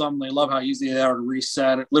else loves them. They love how easy they are to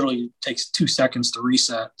reset. It literally takes 2 seconds to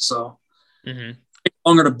reset. So it's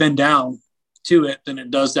longer to bend down to it than it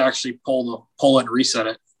does to actually pull it and reset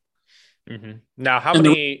it. Now, how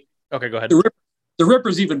many? Okay, go ahead. The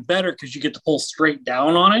Ripper's even better because you get to pull straight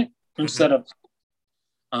down on it instead of.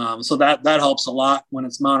 So that helps a lot when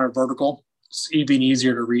it's mounted vertical. It's even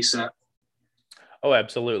easier to reset. Oh,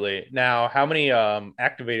 absolutely. Now, how many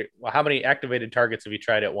activated targets have you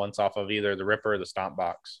tried at once off of either the Ripper or the stomp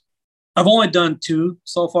box? I've only done 2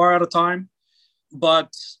 so far at a time,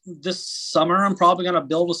 but this summer I'm probably going to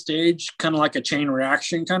build a stage, kind of like a chain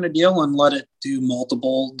reaction kind of deal, and let it do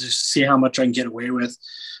multiple, just see how much I can get away with.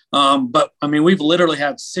 But I mean, we've literally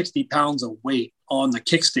had 60 pounds of weight on the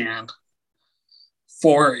kickstand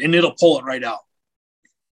and it'll pull it right out.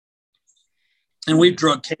 And we've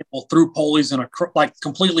drug cable through pulleys and like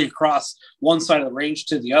completely across one side of the range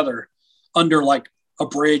to the other, under like a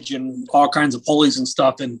bridge and all kinds of pulleys and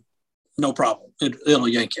stuff, and no problem. It'll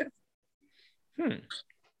yank it.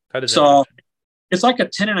 So it's like a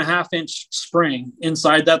 10.5-inch spring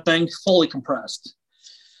inside that thing, fully compressed.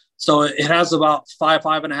 So it has about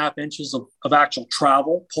 5.5 inches of actual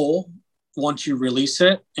travel pull once you release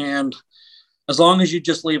it. And as long as you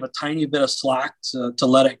just leave a tiny bit of slack to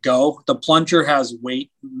let it go, the plunger has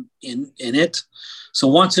weight in it. So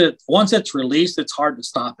once it's released, it's hard to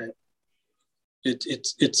stop it.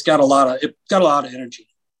 It's got a lot of energy.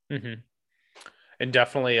 And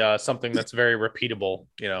definitely something that's very repeatable,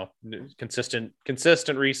 consistent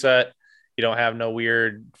reset, You don't have no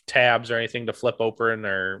weird tabs or anything to flip open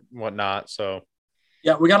or whatnot. So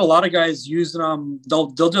Yeah, we got a lot of guys using them.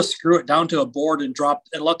 They'll just screw it down to a board and drop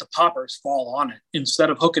and let the poppers fall on it instead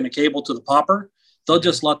of hooking a cable to the popper. They'll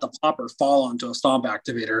just let the popper fall onto a stomp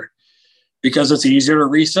activator because it's easier to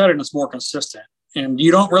reset and it's more consistent. And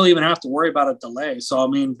you don't really even have to worry about a delay. So I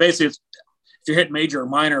mean, basically, if you hit major or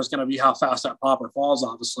minor, it's going to be how fast that popper falls,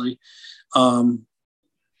 obviously.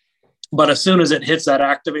 But as soon as it hits that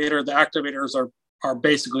activator, the activators are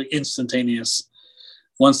basically instantaneous.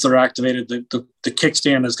 Once they're activated, the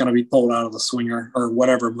kickstand is going to be pulled out of the swinger or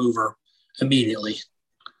whatever mover immediately.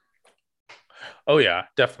 Oh yeah,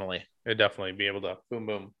 definitely. It'd definitely be able to boom,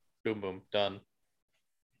 boom, boom, boom, done.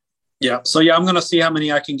 Yeah. So yeah, I'm going to see how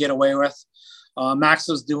many I can get away with. Max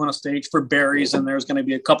is doing a stage for berries, and there's going to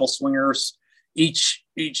be a couple swingers. Each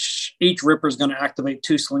ripper is going to activate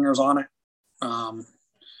 2 swingers on it.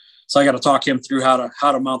 So I got to talk him through how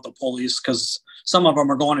to mount the pulleys because some of them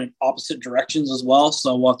are going in opposite directions as well.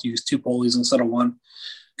 So we'll have to use 2 pulleys instead of 1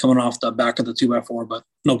 coming off the back of the 2x4, but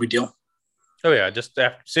no big deal. Oh yeah, just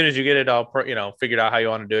as soon as you get it all, figured out how you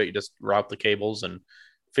want to do it, you just route the cables and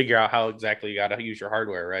figure out how exactly you got to use your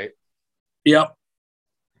hardware, right? Yep.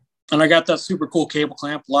 And I got that super cool cable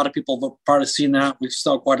clamp. A lot of people have probably seen that. We've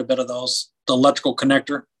sell quite a bit of those. The electrical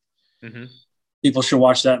connector. Mm-hmm. People should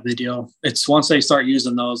watch that video. It's once they start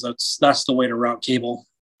using those, that's the way to route cable,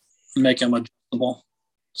 make them adjustable.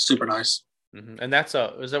 Super nice. Mm-hmm. And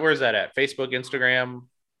where's that at? Facebook, Instagram?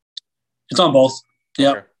 It's on both.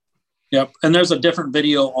 Yep. Okay. Yep. And there's a different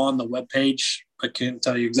video on the webpage. I can't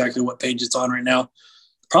tell you exactly what page it's on right now.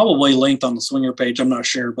 Probably linked on the swinger page. I'm not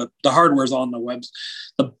sure, but the hardware's on the web.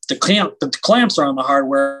 The clamps are on the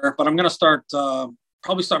hardware, but I'm going to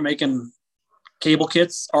probably start making cable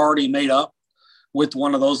kits already made up with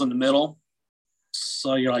one of those in the middle.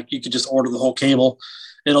 So you could just order the whole cable.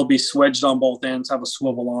 It'll be swedged on both ends, have a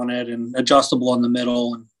swivel on it, and adjustable in the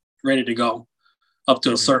middle, and ready to go up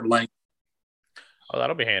to a certain length. Oh,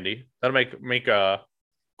 that'll be handy. That'll make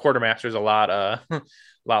quartermasters a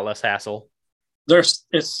lot less hassle.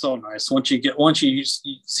 It's so nice once you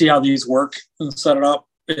see how these work and set it up.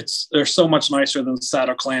 They're so much nicer than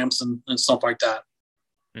saddle clamps and stuff like that.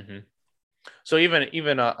 Mm-hmm. So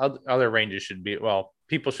even other ranges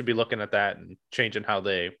people should be looking at that and changing how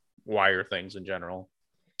they wire things in general.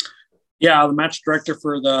 Yeah, the match director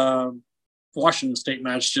for the Washington State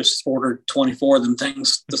match just ordered 24 of them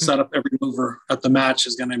things to set up every mover at the match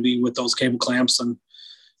is going to be with those cable clamps, and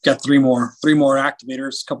got three more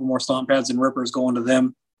activators, a couple more stomp pads and rippers going to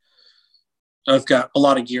them. I've got a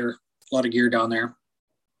lot of gear down there.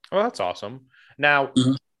 Oh, that's awesome. Now,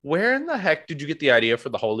 mm-hmm. Where in the heck did you get the idea for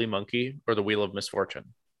the Holy Monkey or the Wheel of Misfortune?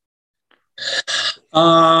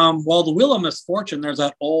 Well, the Wheel of Misfortune, there's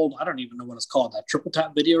that old, I don't even know what it's called, that triple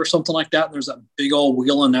tap video or something like that. There's that big old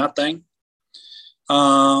wheel in that thing.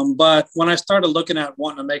 But when I started looking at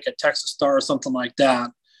wanting to make a Texas Star or something like that,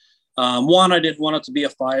 one, I didn't want it to be a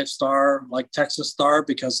 5-star like Texas Star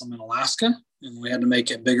because I'm in Alaska and we had to make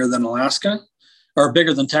it bigger than Alaska or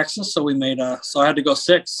bigger than Texas. So so I had to go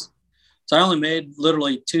 6. So I only made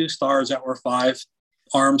literally 2 stars that were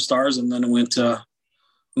 5-arm stars, and then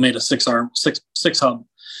made a 6-arm, 6 hub.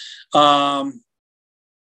 And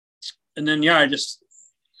then,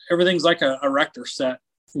 everything's like a Rector set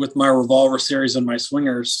with my revolver series and my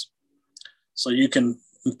swingers. So you can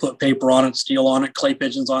put paper on it, steel on it, clay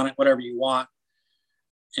pigeons on it, whatever you want.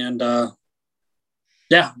 And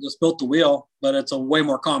just built the wheel, but it's a way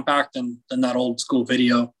more compact than that old school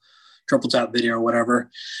video, triple tap video or whatever.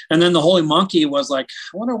 And then the Holy Monkey was like,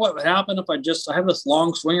 I wonder what would happen if I have this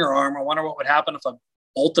long swinger arm. I wonder what would happen if I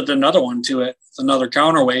bolted another one to it. It's another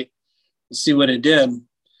counterweight. Let's see what it did.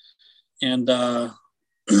 And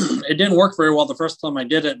it didn't work very well the first time I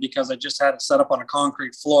did it because I just had it set up on a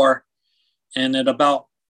concrete floor, and it about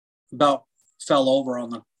fell over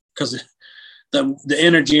because the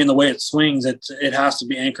energy and the way it swings, it has to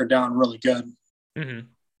be anchored down really good. Mm-hmm.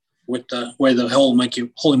 With the way the Holy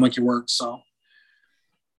Monkey works. So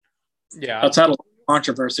that's had a lot of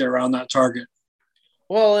controversy around that target.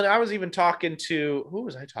 Well, and I was even talking to, who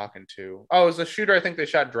was I talking to? Oh, it was a shooter. I think they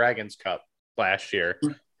shot Dragon's Cup last year.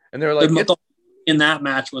 And they were like, in that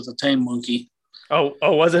match was a tame monkey. Oh,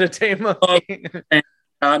 was it a tame monkey?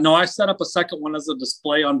 No, I set up a second one as a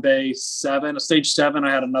display on bay 7, stage 7.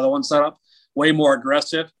 I had another one set up, way more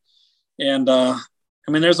aggressive. And,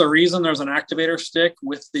 there's a reason there's an activator stick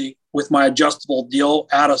with my adjustable deal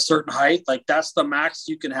at a certain height. Like that's the max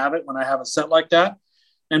you can have it when I have a set like that.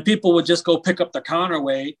 And people would just go pick up the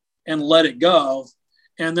counterweight and let it go.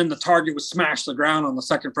 And then the target would smash the ground on the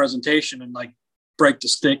second presentation and like break the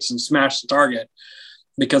sticks and smash the target.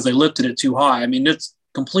 because they lifted it too high. I mean, it's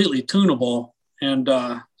completely tunable. And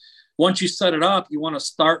once you set it up, you want to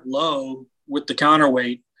start low with the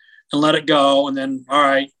counterweight and let it go. And then, all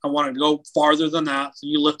right, I want it to go farther than that. So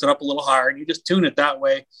you lift it up a little higher and you just tune it that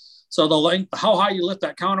way. So the length, how high you lift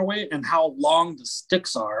that counterweight and how long the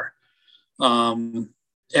sticks are, and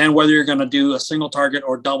whether you're going to do a single target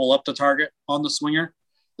or double up the target on the swinger,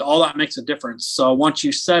 all that makes a difference. So once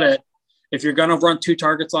you set it, if you're going to run 2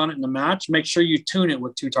 targets on it in the match, make sure you tune it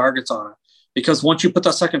with 2 targets on it, because once you put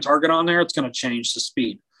that second target on there, it's going to change the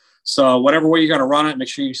speed. So whatever way you're going to run it, make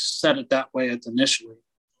sure you set it that way initially,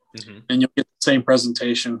 and you'll get the same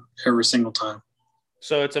presentation every single time.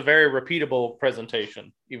 So it's a very repeatable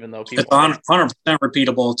presentation, even though people it's 100%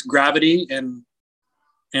 repeatable. It's gravity and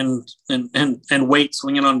weight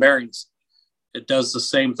swinging on bearings. It does the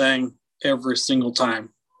same thing every single time.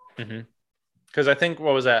 Because I think,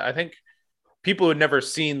 what was that? I think people who had never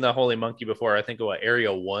seen the Holy Monkey before, I think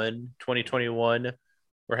Area 1, 2021,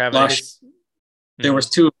 were having there was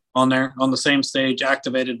 2 on there on the same stage,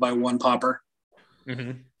 activated by 1 popper.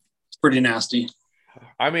 It's pretty nasty.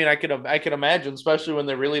 I mean, I could imagine, especially when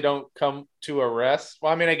they really don't come to a rest.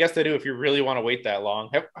 Well, I mean, I guess they do if you really want to wait that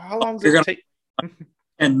long. How long does it take?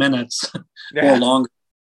 10 minutes or longer.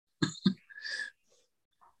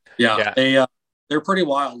 They're pretty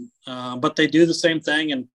wild, but they do the same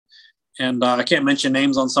thing. And I can't mention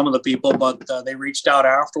names on some of the people, but they reached out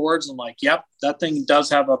afterwards and like, yep, that thing does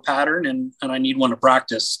have a pattern, and I need one to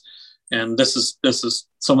practice. And this is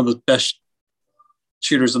some of the best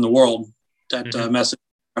shooters in the world that message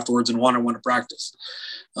afterwards and wanted one to practice.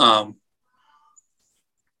 They're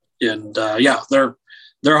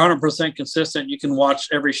 100% consistent. You can watch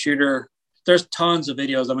every shooter. There's tons of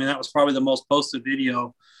videos. I mean, that was probably the most posted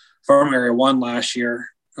video from Area 1 last year.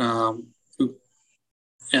 And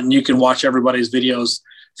you can watch everybody's videos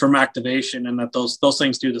from activation, and that those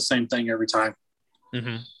things do the same thing every time.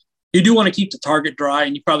 You do want to keep the target dry,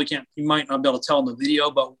 and you might not be able to tell in the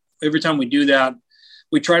video, but every time we do that,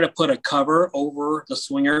 we try to put a cover over the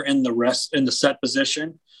swinger in the set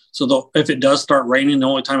position. So if it does start raining, the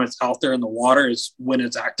only time it's out there in the water is when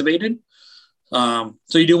it's activated. So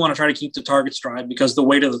you do want to try to keep the targets dry, because the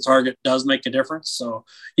weight of the target does make a difference. So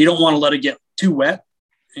you don't want to let it get too wet.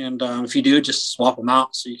 And if you do, just swap them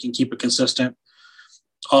out so you can keep it consistent.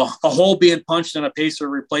 A hole being punched and a pacer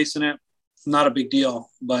replacing it, not a big deal.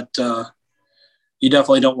 But you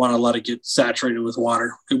definitely don't want to let it get saturated with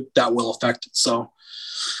water. That will affect it. So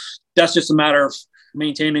that's just a matter of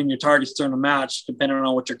maintaining your targets during the match, depending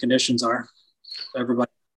on what your conditions are.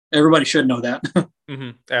 Everybody should know that.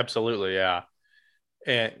 Absolutely, yeah.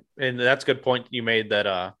 And that's a good point you made,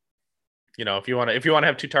 that if you want to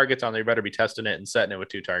have 2 targets on there, you better be testing it and setting it with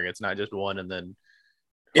 2 targets, not just one and then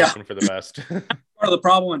hoping for the best. Part of the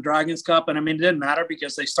problem in Dragons Cup, and I mean, it didn't matter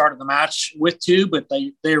because they started the match with 2, but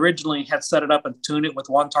they originally had set it up and tuned it with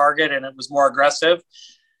 1 target, and it was more aggressive.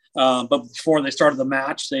 But before they started the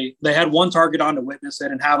match, they had 1 target on to witness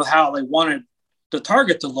it and how they wanted the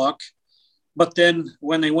target to look. But then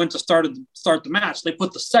when they went to start the match, they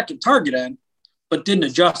put the second target in, but didn't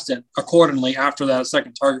adjust it accordingly after that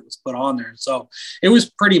second target was put on there. So it was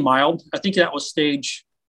pretty mild. I think that was stage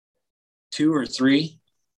 2 or 3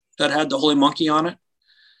 that had the Holy Monkey on it.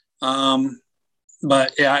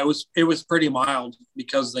 But yeah, it was pretty mild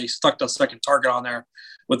because they stuck the second target on there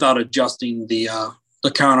without adjusting the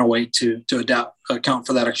counterweight to account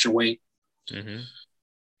for that extra weight.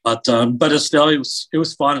 But it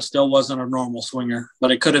was fun. It still wasn't a normal swinger,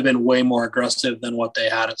 but it could have been way more aggressive than what they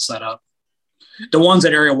had it set up. The ones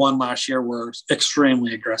at Area 1 last year were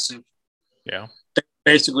extremely aggressive. Yeah. They were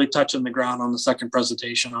basically touching the ground on the second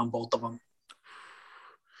presentation on both of them.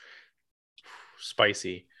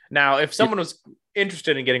 Spicy. Now, if someone was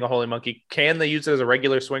interested in getting a Holy Monkey, can they use it as a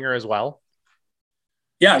regular swinger as well?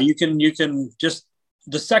 Yeah, you can just,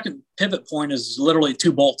 the second pivot point is literally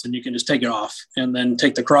 2 bolts, and you can just take it off and then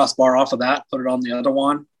take the crossbar off of that, put it on the other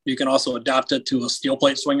one. You can also adapt it to a steel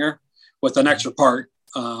plate swinger with an extra part.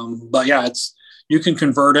 But yeah, you can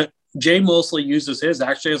convert it. Jay mostly uses his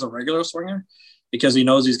actually as a regular swinger because he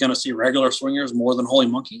knows he's going to see regular swingers more than Holy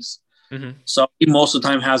Monkeys. So he most of the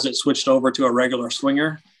time has it switched over to a regular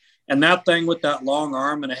swinger. And that thing with that long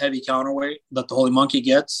arm and a heavy counterweight that the Holy Monkey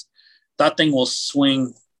gets, that thing will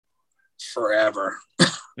swing forever.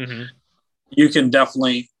 You can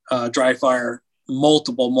definitely dry fire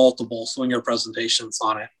multiple swinger presentations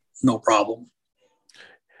on it. No problem.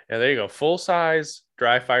 Yeah, there you go. Full size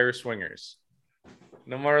dry fire swingers.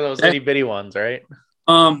 No more of those itty bitty ones, right?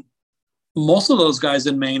 Most of those guys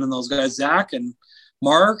in Maine and those guys, Zach and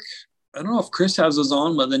Mark, I don't know if Chris has his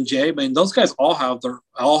own, but then Jay, I mean, those guys all have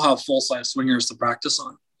full size swingers to practice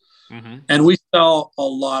on. Mm-hmm. And we sell a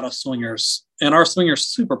lot of swingers, and our swinger's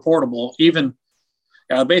super portable. Even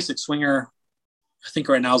a basic swinger, I think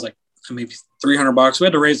right now is like maybe $300. We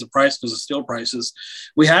had to raise the price because of steel prices.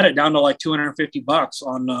 We had it down to like $250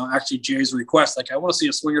 on actually Jay's request. Like, I want to see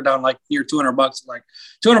a swinger down like near $200. Like,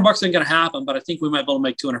 $200 ain't gonna happen, but I think we might be able to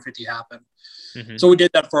make 250 happen. Mm-hmm. So we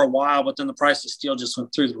did that for a while, but then the price of steel just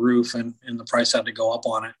went through the roof, and the price had to go up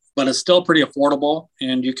on it. But it's still pretty affordable,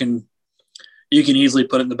 and you can easily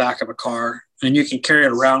put it in the back of a car, and you can carry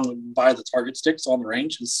it around and buy the target sticks on the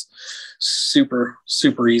range. It's super,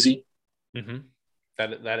 super easy. Mm-hmm.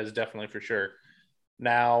 That is definitely for sure.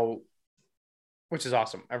 Now, which is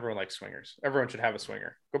awesome. Everyone likes swingers. Everyone should have a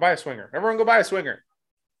swinger. Go buy a swinger. Everyone go buy a swinger.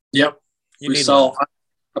 Yep. You need I one.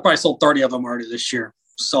 probably sold 30 of them already this year.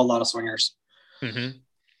 Sell a lot of swingers. Mm-hmm.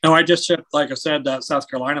 Now I just shipped, like I said, that South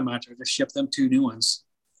Carolina match. I just shipped them 2 new ones.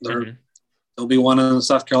 There'll be one in the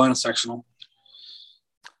South Carolina sectional.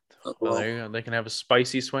 Well, there you go. They can have a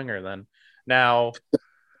spicy swinger then. Now,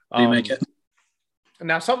 you make it.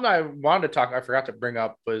 Now, something I wanted to I forgot to bring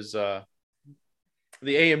up was the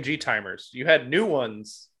AMG timers. You had new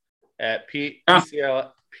ones at PCSL.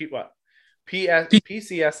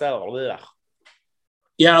 Ugh.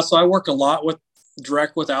 Yeah, so I work a lot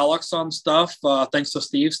direct with Alex on stuff. Thanks to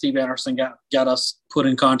Steve Anderson got us put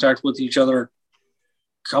in contact with each other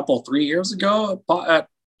a 3 years ago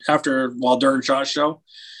during SHOT Show.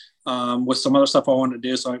 With some other stuff I wanted to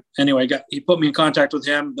do. So anyway, he put me in contact with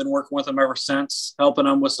him, been working with him ever since, helping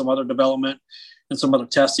him with some other development and some other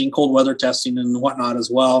testing, cold weather testing and whatnot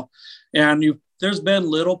as well. And there's been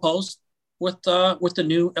little posts with the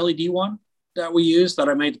new LED one that we use that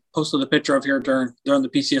I posted a picture of here during the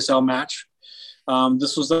PCSL match.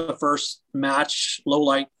 This was the first match, low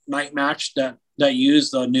light night match that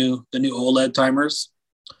used the new OLED timers.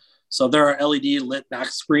 So they're a LED lit back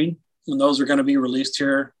screen, and those are going to be released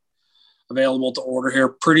here, available to order here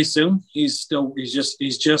pretty soon. He's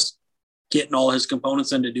just getting all his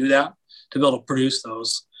components in to do that, to be able to produce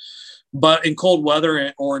those. But in cold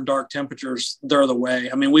weather or in dark temperatures, they're the way.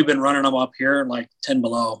 I mean, we've been running them up here like 10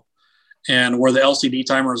 below, and where the LCD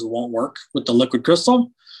timers won't work with the liquid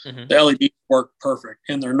crystal, the LEDs work perfect,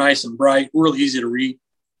 and they're nice and bright, really easy to read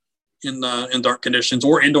in dark conditions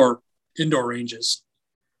or indoor ranges.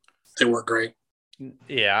 They work great.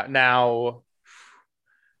 Yeah. Now,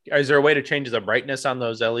 is there a way to change the brightness on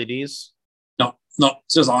those LEDs? No,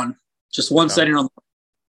 it's just on. Just one setting on.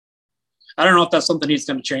 I don't know if that's something he's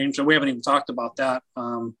going to change. We haven't even talked about that.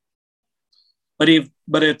 But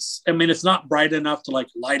it's not bright enough to like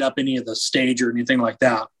light up any of the stage or anything like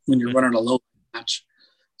that when you're running a low match.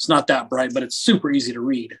 It's not that bright, but it's super easy to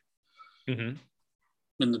read in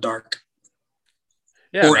the dark.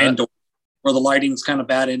 Yeah, or indoors, where the lighting's kind of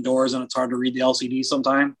bad indoors and it's hard to read the LCD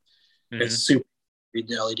sometimes. It's super read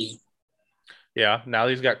the LED. Yeah, now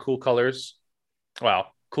these got cool colors. Wow,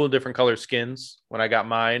 cool different color skins. When I got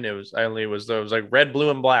mine, it was like red, blue,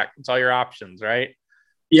 and black. It's all your options, right?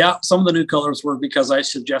 Yeah, some of the new colors were because I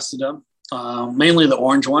suggested them. Mainly the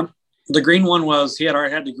orange one. The green one he had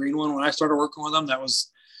already had the green one when I started working with him. That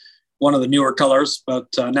was one of the newer colors, but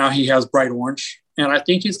now he has bright orange. And I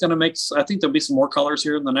think he's going to I think there'll be some more colors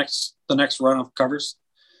here in the next run of covers.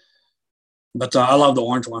 But I love the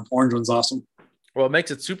orange one. Orange one's awesome. Well, it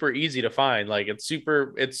makes it super easy to find. Like it's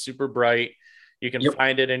super bright. You can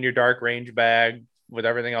find it in your dark range bag with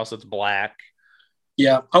everything else that's black.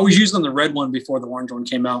 Yeah, I was using the red one before the orange one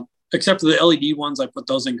came out. Except for the LED ones, I put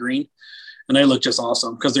those in green, and they look just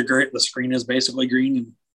awesome because they're great. The screen is basically green,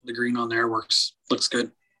 and the green on there looks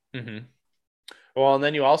good. Mm-hmm. Well, and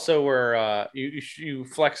then you also were you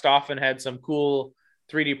flexed off and had some cool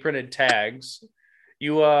 3D printed tags.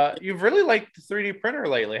 You've really liked the 3D printer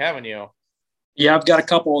lately, haven't you? Yeah, I've got a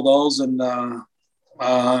couple of those, and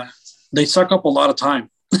they suck up a lot of time.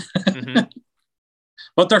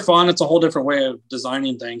 But they're fun. It's a whole different way of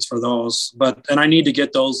designing things for those. And I need to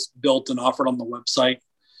get those built and offered on the website,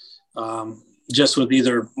 just with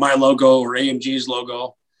either my logo or AMG's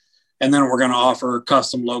logo. And then we're going to offer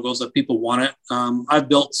custom logos that people want it. I've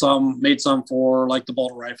made some for like the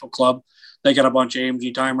Boulder Rifle Club. They got a bunch of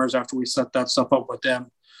AMG timers after we set that stuff up with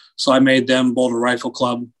them. So I made them Boulder Rifle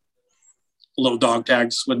Club little dog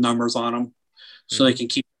tags with numbers on them so they can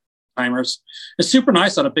keep timers. It's super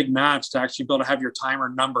nice at a big match to actually be able to have your timer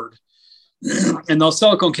numbered. And those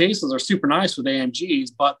silicone cases are super nice with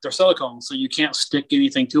AMGs, but they're silicone, so you can't stick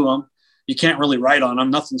anything to them. You can't really write on them.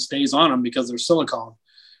 Nothing stays on them because they're silicone,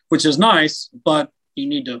 which is nice, but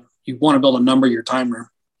you want to be able to number your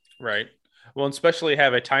timer. Right. Well, especially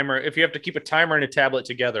have a timer. If you have to keep a timer and a tablet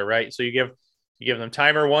together, right? So you give them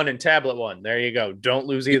timer 1 and tablet 1. There you go. Don't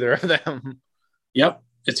lose either of them. Yep,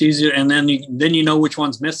 it's easier, and then you know which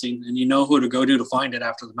one's missing, and you know who to go to find it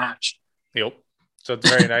after the match. Yep. So it's a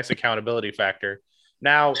very nice accountability factor.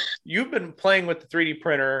 Now, you've been playing with the 3D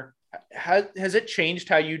printer. Has it changed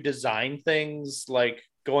how you design things, like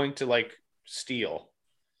going to like steel?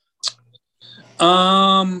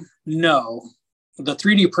 No, the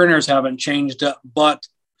 3D printers haven't changed, but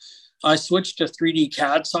I switched to 3D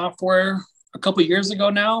CAD software a couple years ago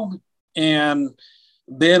now, and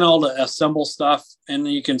being able to assemble stuff, and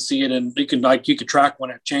you can see it, and you could track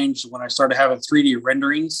when it changed when I started having 3D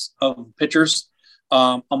renderings of pictures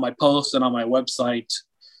on my post and on my website.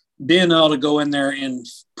 Being able to go in there and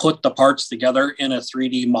put the parts together in a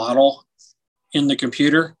 3D model in the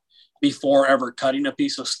computer before ever cutting a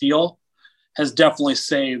piece of steel has definitely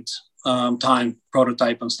saved time,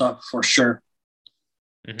 prototype and stuff for sure.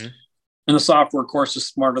 Mm-hmm. And the software, of course, is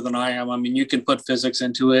smarter than I am. I mean, you can put physics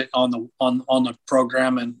into it on the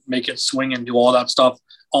program and make it swing and do all that stuff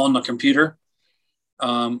on the computer,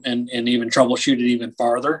 and even troubleshoot it even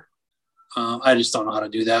farther. I just don't know how to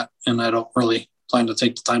do that, and I don't really plan to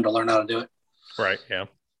take the time to learn how to do it. Right. Yeah.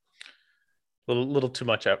 Little too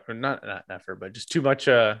much effort, not effort, but just too much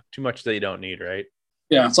that you don't need. Right.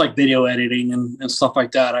 Yeah, it's like video editing and stuff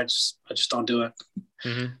like that. I just don't do it.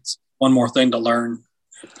 Mm-hmm. It's one more thing to learn.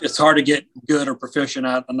 It's hard to get good or proficient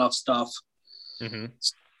at enough stuff. Mm-hmm.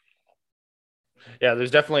 Yeah,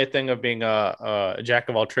 there's definitely a thing of being a jack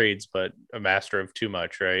of all trades, but a master of too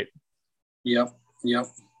much, right? Yep.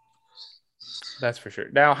 That's for sure.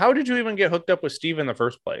 Now, how did you even get hooked up with Steve in the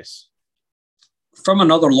first place? From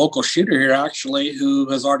another local shooter here, actually, who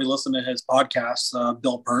has already listened to his podcast,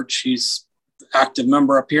 Bill Perch. He's an active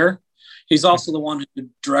member up here. He's also the one who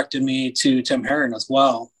directed me to Tim Herron as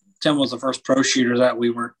well. Tim was the first pro shooter that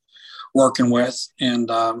we were working with,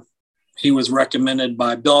 and he was recommended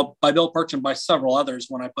by Bill Perch and by several others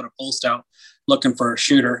when I put a post out looking for a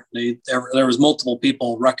shooter. There was multiple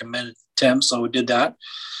people recommended Tim, so we did that.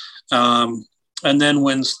 And then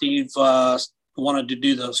when Steve wanted to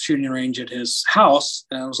do the shooting range at his house,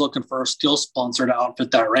 and I was looking for a steel sponsor to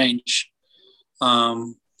outfit that range,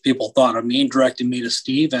 people thought of me and directed me to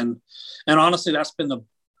Steve, and honestly, that's been the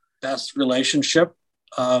best relationship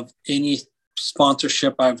of any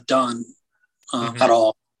sponsorship I've done at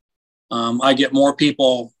all. I get more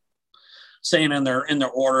people saying in their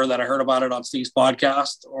order that I heard about it on Steve's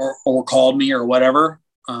podcast or called me or whatever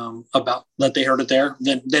about that they heard it there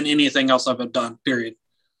than anything else I've done, period.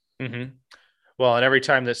 Mm-hmm. Well, and every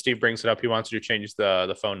time that Steve brings it up, he wants you to change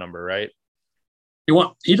the phone number, right?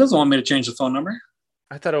 He doesn't want me to change the phone number.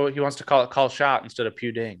 I thought he wants to call it Call Shot instead of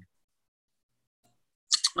Pew Ding.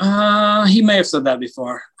 He may have said that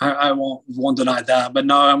before. I won't deny that, but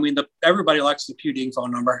no, I mean everybody likes the Pew Ding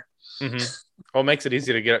phone number. Mm-hmm. Well, it makes it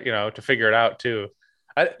easy to get to figure it out too.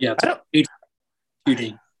 I don't. Pew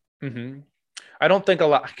Ding. Mm-hmm. I don't think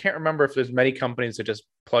I can't remember if there's many companies that just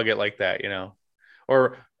plug it like that,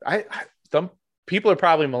 or some people are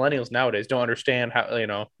probably millennials nowadays don't understand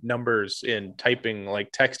how, numbers in typing,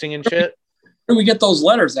 like texting and shit. Where do we get those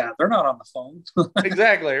letters at? They're not on the phone.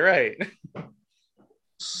 Exactly. Right.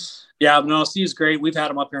 Yeah, no, Steve's great. We've had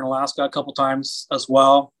him up here in Alaska a couple times as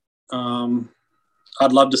well.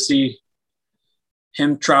 I'd love to see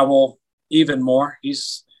him travel even more.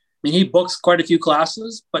 He books quite a few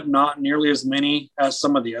classes, but not nearly as many as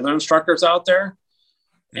some of the other instructors out there.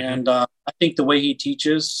 Mm-hmm. And I think the way he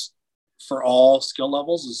teaches for all skill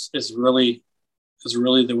levels is really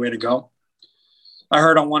the way to go. I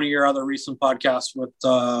heard on one of your other recent podcasts with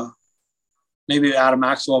maybe Adam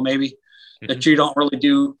Maxwell, that you don't really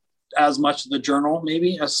do as much of the journal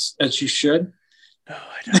maybe as you should. No,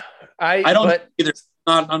 I don't either.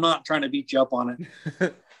 I'm not trying to beat you up on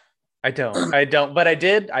it. I don't, but I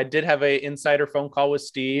did have a insider phone call with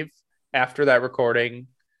Steve after that recording,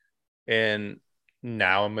 and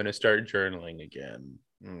now I'm going to start journaling again.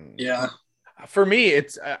 Yeah. For me,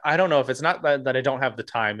 I don't know if it's not that I don't have the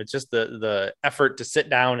time. It's just the effort to sit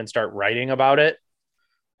down and start writing about it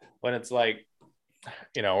when it's like,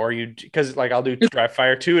 because like I'll do dry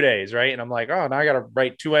fire 2 days, right? And I'm like, oh, now I got to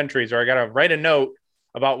write 2 entries, or I got to write a note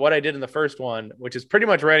about what I did in the first one, which is pretty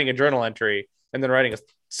much writing a journal entry and then writing a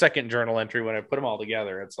second journal entry when I put them all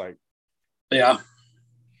together. It's like, yeah,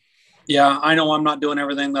 I know I'm not doing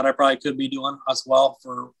everything that I probably could be doing as well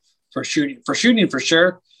for shooting for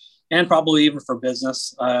sure. And probably even for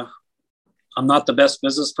business. I'm not the best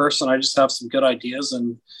business person. I just have some good ideas,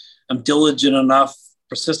 and I'm diligent enough,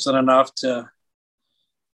 persistent enough to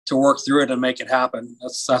work through it and make it happen.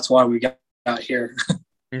 That's why we got here.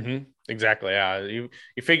 Mm-hmm. Exactly. Yeah. You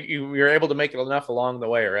figure you're able to make it enough along the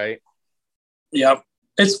way, right? Yep.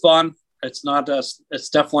 It's fun. It's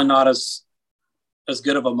definitely not as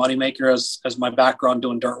good of a moneymaker as my background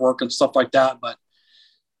doing dirt work and stuff like that. But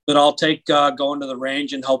I'll take going to the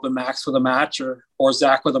range and helping Max with a match or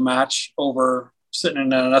Zach with a match over sitting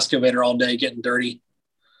in an excavator all day getting dirty,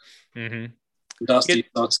 dusty.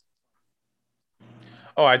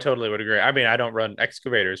 Oh, I totally would agree. I mean, I don't run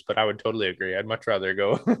excavators, but I would totally agree. I'd much rather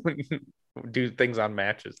go do things on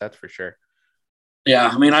matches. That's for sure. Yeah.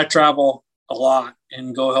 I mean, I travel a lot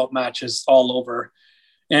and go help matches all over.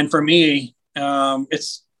 And for me,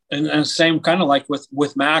 it's and same kind of like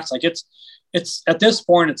with Max, like it's at this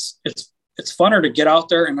point, it's funner to get out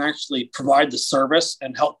there and actually provide the service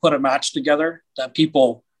and help put a match together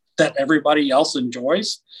that everybody else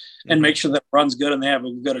enjoys and make sure that it runs good and they have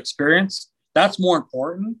a good experience. That's more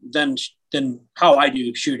important than how I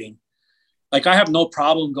do shooting. Like I have no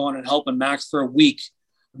problem going and helping Max for a week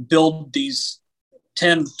build these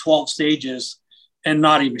 10, 12 stages and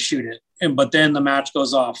not even shoot it. But then the match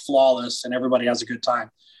goes off flawless and everybody has a good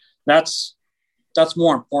time. That's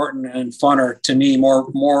more important and funner to me,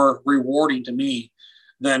 more rewarding to me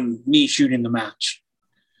than me shooting the match.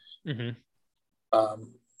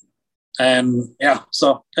 And yeah,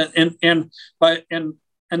 so and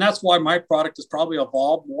that's why my product has probably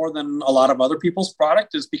evolved more than a lot of other people's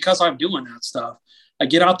product, is because I'm doing that stuff. I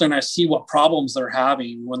get out there and I see what problems they're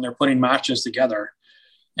having when they're putting matches together.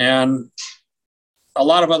 And there's a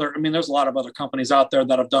lot of other companies out there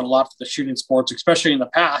that have done a lot for the shooting sports, especially in the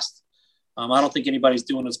past. I don't think anybody's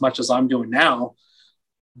doing as much as I'm doing now,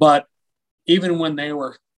 but even when they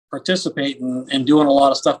were participating and doing a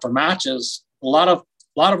lot of stuff for matches, a lot of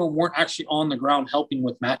them weren't actually on the ground helping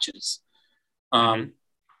with matches. I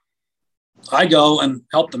go and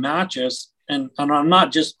help the matches, and I'm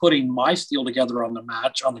not just putting my steel together on the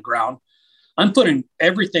match on the ground. I'm putting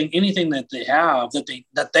anything that they have,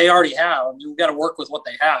 that they already have. I mean, we've got to work with what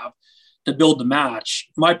they have to build the match.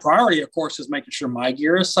 My priority, of course, is making sure my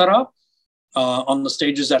gear is set up on the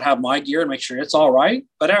stages that have my gear and make sure it's all right.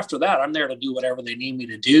 But after that, I'm there to do whatever they need me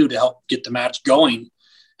to do to help get the match going.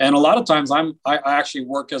 And a lot of times I actually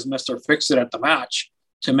work as Mr. Fix-It at the match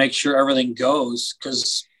to make sure everything goes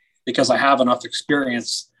because I have enough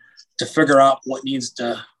experience to figure out what needs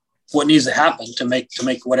to happen to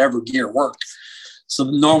make whatever gear work. So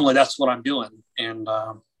normally that's what I'm doing. And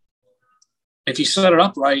if you set it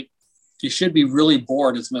up right, you should be really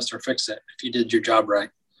bored as Mr. Fix-It if you did your job right.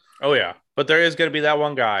 Oh yeah. But there is going to be that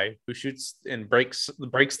one guy who shoots and breaks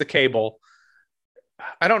the cable.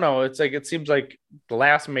 I don't know. It seems like the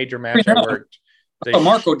last major match I worked.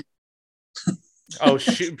 Marco.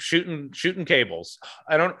 Shooting cables.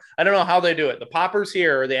 I don't know how they do it. The popper's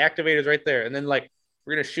here or the activator's right there, and then like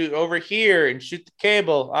we're gonna shoot over here and shoot the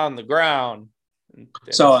cable on the ground. And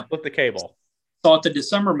so split the cable. So at the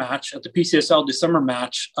December match, at the PCSL December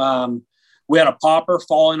match, we had a popper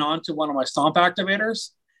falling onto one of my stomp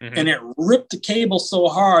activators, and it ripped the cable so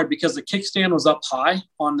hard because the kickstand was up high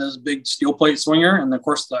on this big steel plate swinger, and of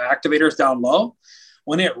course the activator's down low.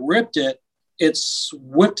 When it ripped it,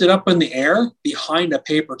 whipped it up in the air behind a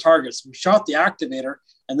paper target. So we shot the activator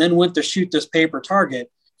and then went to shoot this paper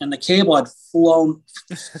target, and the cable had flown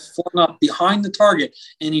up behind the target,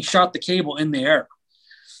 and he shot the cable in the air.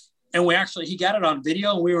 And he got it on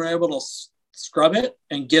video, and we were able to scrub it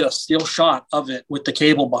and get a still shot of it with the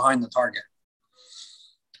cable behind the target.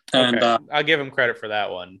 And I'll give him credit for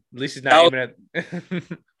that one. At least he's not aiming at.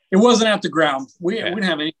 It wasn't at the ground. We didn't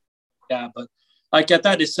have any. Yeah, but like at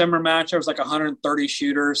that December match, there was like 130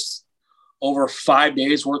 shooters over 5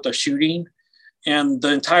 days worth of shooting, and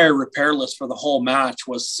the entire repair list for the whole match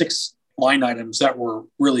was 6 line items that were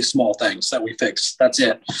really small things that we fixed. That's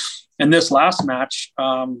it. And this last match,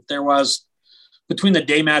 there was between the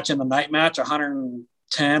day match and the night match,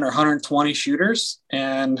 110 or 120 shooters,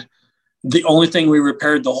 and the only thing we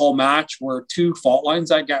repaired the whole match were 2 fault lines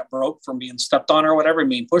that got broke from being stepped on or whatever,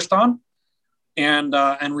 being pushed on. And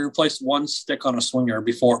we replaced 1 stick on a swinger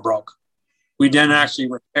before it broke. We didn't actually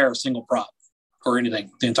repair a single prop or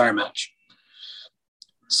anything the entire match.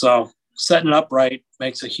 So setting it up right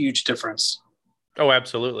makes a huge difference. Oh,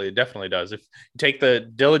 absolutely. It definitely does. If you take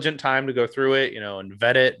the diligent time to go through it, and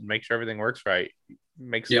vet it and make sure everything works right, it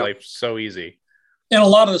makes life so easy. And a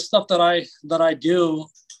lot of the stuff that I do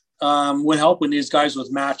when helping these guys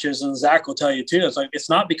with matches, and Zach will tell you too, it's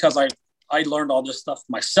not because I learned all this stuff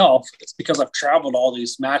myself. It's because I've traveled all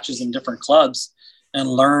these matches in different clubs and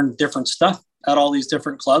learned different stuff at all these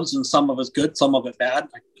different clubs. And some of it's good, some of it bad.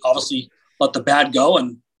 I obviously let the bad go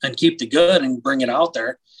and keep the good and bring it out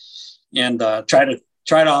there and try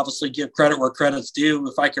try to obviously give credit where credit's due.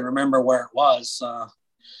 If I can remember where it was,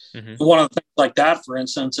 one of the things like that, for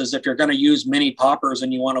instance, is if you're going to use mini poppers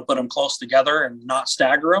and you want to put them close together and not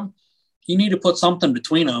stagger them, you need to put something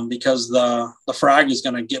between them because the frag is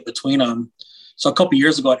going to get between them. So a couple of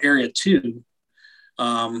years ago at Area 2,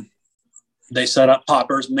 they set up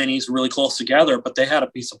poppers, minis really close together, but they had a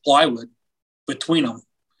piece of plywood between them.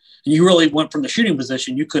 And you really went from the shooting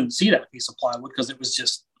position, you couldn't see that piece of plywood because it was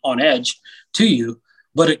just on edge to you,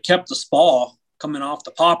 but it kept the spall coming off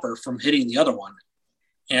the popper from hitting the other one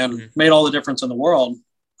and made all the difference in the world.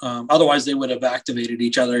 Otherwise, they would have activated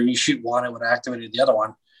each other. You shoot one, it would have activated the other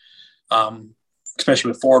one,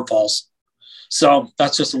 especially with forward falls. So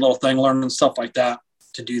that's just a little thing, learning stuff like that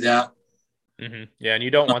to do that. Yeah, and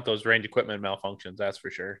you don't want those range equipment malfunctions, that's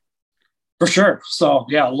for sure. For sure. So,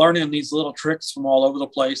 yeah, learning these little tricks from all over the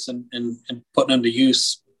place and putting them to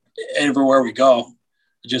use everywhere we go,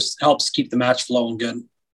 it just helps keep the match flowing good.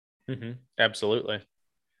 Absolutely.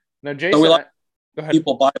 Now, Jason, so we like go ahead.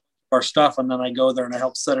 People buy our stuff, and then I go there and I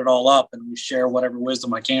help set it all up, and we share whatever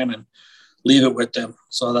wisdom I can and leave it with them.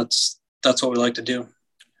 So that's what we like to do.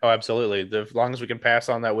 Oh, absolutely. As long as we can pass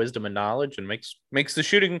on that wisdom and knowledge, and makes the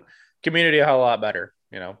shooting community a hell of a lot better.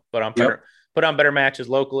 Put on better matches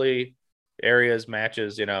locally, areas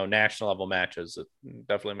matches, national level matches. It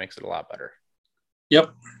definitely makes it a lot better.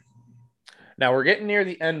 Yep. Now we're getting near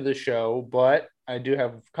the end of the show, but I do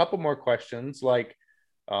have a couple more questions. Like,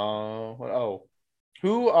 who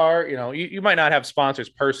are, you might not have sponsors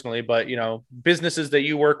personally, but, businesses that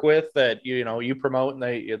you work with that, you promote and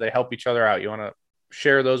they help each other out. You want to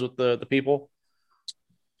share those with the people?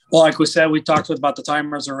 Well, like we said, we talked about the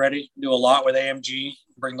timers already. Do a lot with AMG,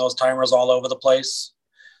 bring those timers all over the place.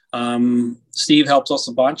 Steve helps us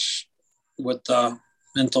a bunch with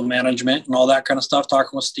mental management and all that kind of stuff,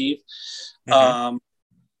 talking with Steve.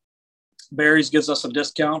 Barry's gives us a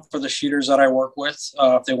discount for the shooters that I work with.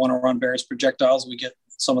 If they want to run Barry's projectiles, we get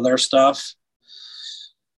some of their stuff.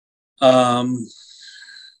 I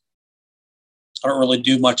don't really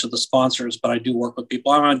do much of the sponsors, but I do work with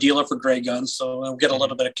people. I'm a dealer for Gray Guns, so I'll get a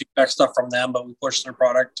little bit of kickback stuff from them, but we push their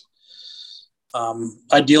product.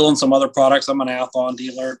 I deal in some other products. I'm an Athlon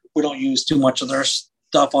dealer. We don't use too much of their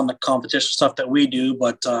stuff on the competition stuff that we do,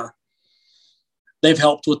 but they've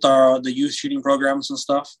helped with the youth shooting programs and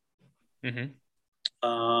stuff. I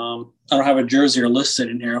don't have a jersey or list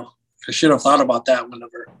sitting here. I should have thought about that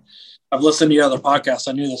whenever I've listened to your other podcasts.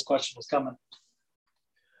 I knew this question was coming.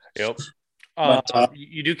 Yep.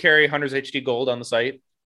 You do carry Hunter's HD Gold on the site?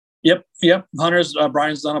 Yep. Hunter's,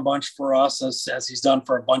 Brian's done a bunch for us as he's done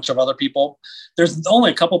for a bunch of other people. There's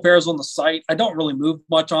only a couple pairs on the site. I don't really move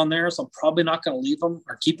much on there, so I'm probably not going to leave them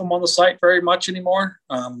or keep them on the site very much anymore.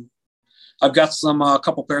 I've got a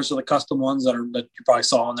couple pairs of the custom ones that you probably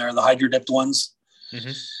saw on there, the hydro dipped ones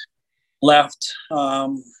left.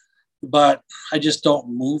 But I just don't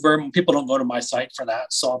move them. People don't go to my site for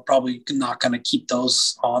that. So I'm probably not going to keep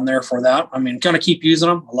those on there for that. I mean, going to keep using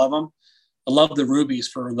them. I love them. I love the rubies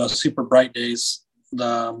for the super bright days,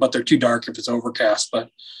 but they're too dark if it's overcast. But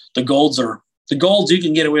the golds, you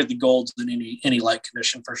can get away with the golds in any light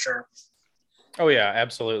condition for sure. Oh yeah,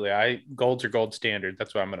 absolutely. Golds are gold standard.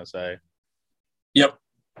 That's what I'm going to say.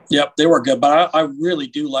 Yep, they were good, but I really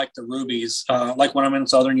do like the rubies. Like when I'm in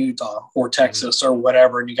southern Utah or Texas or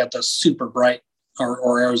whatever, and you got the super bright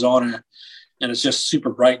or Arizona, and it's just super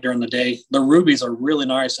bright during the day. The rubies are really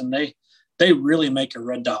nice, and they really make a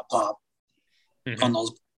red dot pop on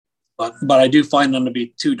those. But I do find them to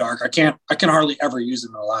be too dark. I can hardly ever use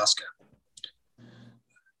them in Alaska.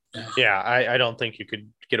 Yeah, I don't think you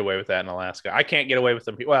could get away with that in Alaska. I can't get away with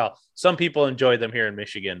them. Well, some people enjoy them here in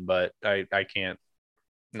Michigan, but I can't.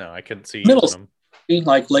 No, I couldn't see using them.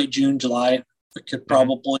 Like late June, July. It could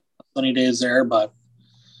probably sunny days there, but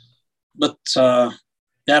I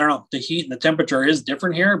don't know. The heat and the temperature is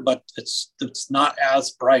different here, but it's not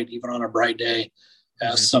as bright even on a bright day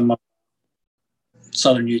as some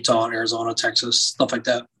southern Utah, Arizona, Texas, stuff like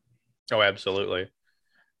that. Oh, absolutely.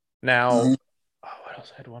 Now, what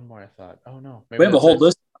else? I had one more. I thought. Oh no, we have a whole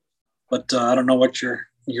list, but I don't know what your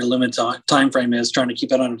limit time frame is. Trying to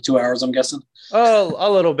keep it under 2 hours, I'm guessing. Oh, a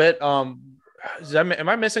little bit. Am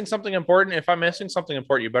I missing something important? If I'm missing something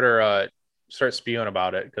important, you better start spewing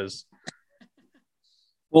about it, because.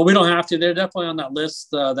 Well, we don't have to. They're definitely on that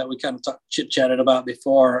list that we kind of chit-chatted about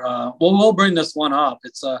before. We'll bring this one up.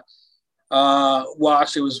 It's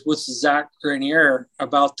actually, it was with Zach Grenier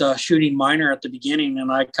about shooting minor at the beginning, and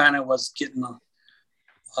I kind of was getting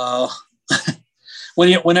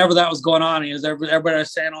whenever that was going on, everybody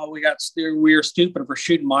was saying, "Oh, we were stupid for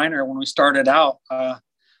shooting minor when we started out."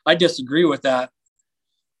 I disagree with that.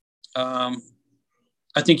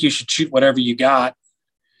 I think you should shoot whatever you got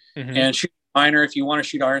Mm-hmm. and shoot minor. If you want to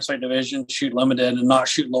shoot iron sight division, shoot limited and not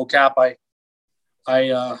shoot low cap. I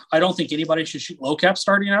don't think anybody should shoot low cap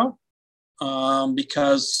starting out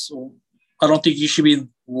because I don't think you should be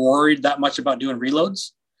worried that much about doing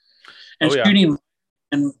reloads. And shooting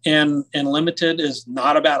and limited is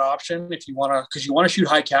not a bad option if you want to, because you want to shoot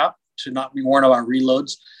high cap to not be worried about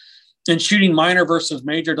reloads. And shooting minor versus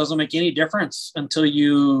major doesn't make any difference until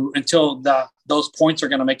those points are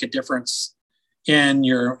going to make a difference in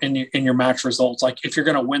your match results, like if you're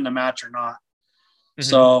going to win the match or not. Mm-hmm.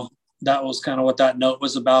 So that was kind of what that note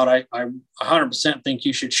was about. I 100% think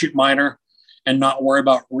you should shoot minor and not worry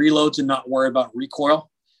about reloads and not worry about recoil.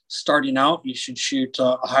 Starting out, you should shoot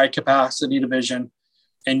a high capacity division,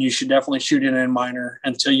 and you should definitely shoot it in minor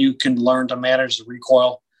until you can learn to manage the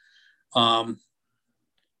recoil,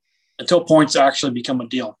 until points actually become a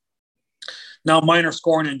deal. Now, minor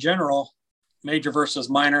scoring in general, major versus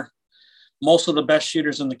minor, most of the best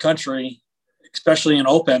shooters in the country, especially in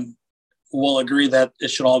open, will agree that it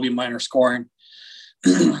should all be minor scoring.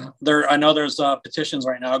 I know there's petitions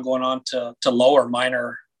right now going on to lower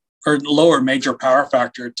minor or lower major power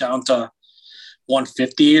factor down to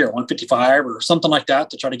 150 or 155 or something like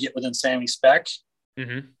that to try to get within SAMI spec.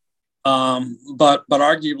 Mm-hmm. But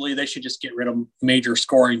arguably they should just get rid of major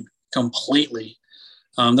scoring completely.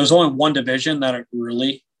 There's only one division that it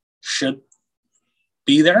really should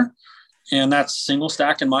be there, and that's single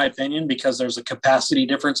stack in my opinion, because there's a capacity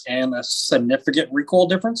difference and a significant recoil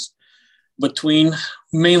difference between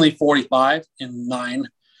mainly 45 and 9.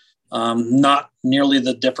 Not nearly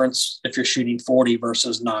the difference if you're shooting 40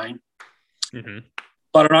 versus 9. Mm-hmm.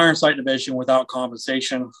 But an iron sight division without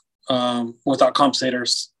compensation, without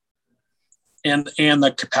compensators, and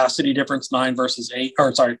the capacity difference 9 versus 8,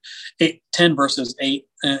 or sorry, 10 versus 8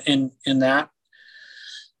 in that.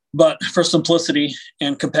 But for simplicity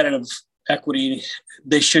and competitive equity,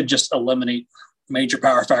 they should just eliminate major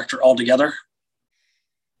power factor altogether.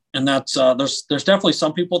 And that's there's definitely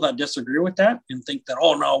some people that disagree with that and think that,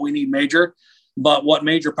 oh no, we need major. But what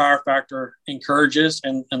major power factor encourages,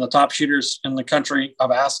 and the top shooters in the country,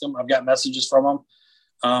 I've asked them, I've got messages from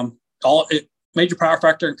them. Major power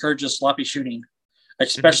factor encourages sloppy shooting,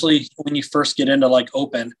 especially when you first get into like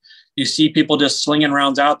open. You see people just slinging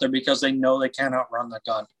rounds out there because they know they can't outrun the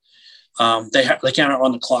gun. They can't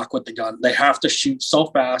outrun the clock with the gun. They have to shoot so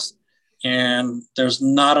fast, and there's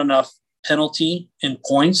not enough penalty in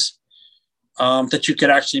points that you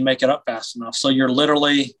could actually make it up fast enough. So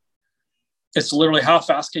it's literally how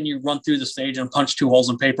fast can you run through the stage and punch 2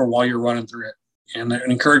 holes in paper while you're running through it. And it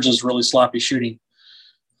encourages really sloppy shooting,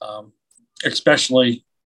 especially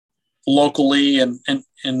locally and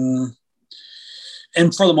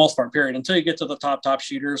for the most part, period, until you get to the top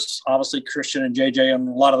shooters. Obviously Christian and JJ and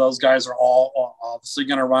a lot of those guys are all obviously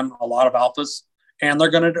going to run a lot of alphas, and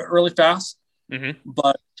they're going to do it really fast. Mm-hmm.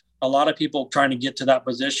 But a lot of people trying to get to that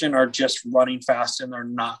position are just running fast and they're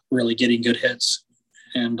not really getting good hits.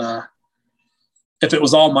 And if it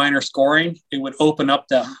was all minor scoring, it would open up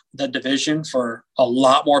the division for a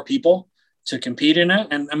lot more people to compete in it.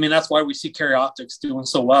 And I mean, that's why we see Carry Optics doing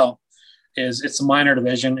so well. Is it's a minor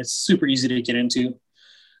division. It's super easy to get into.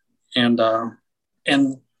 And I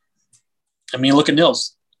mean, look at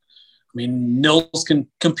Nils. I mean, Nils can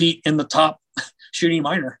compete in the top shooting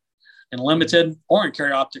minor and limited or in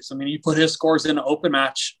Carry Optics. I mean, you put his scores in an open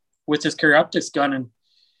match with his Carry Optics gun and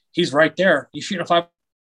he's right there. You shoot a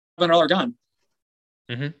 $500 gun.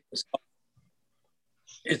 Mm-hmm. So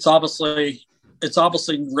it's obviously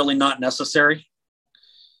really not necessary.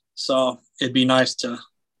 So it'd be nice to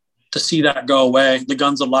see that go away. The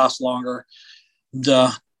guns would last longer.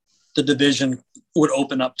 The division would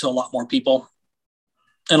open up to a lot more people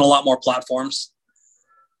and a lot more platforms.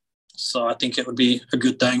 So I think it would be a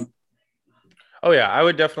good thing. Oh yeah, I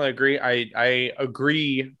would definitely agree. I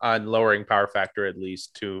agree on lowering power factor at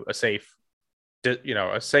least to a safe,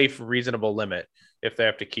 reasonable limit if they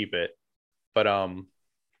have to keep it. But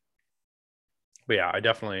yeah,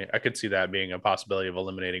 I could see that being a possibility of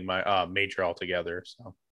eliminating my major altogether.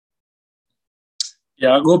 So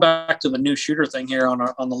yeah, I'll go back to the new shooter thing here on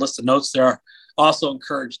the list of notes. There also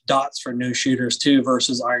encourage dots for new shooters too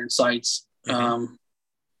versus iron sights. Mm-hmm.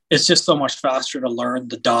 It's just so much faster to learn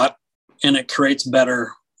the dot, and it creates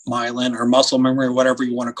better myelin or muscle memory, or whatever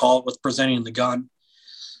you want to call it, with presenting the gun.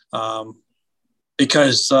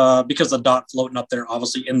 Because the dot floating up there,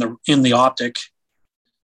 obviously in the optic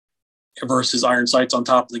versus iron sights on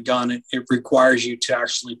top of the gun, it requires you to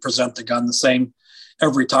actually present the gun the same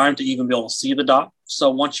every time to even be able to see the dot. So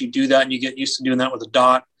once you do that and you get used to doing that with a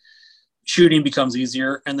dot, shooting becomes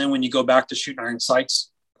easier. And then when you go back to shooting iron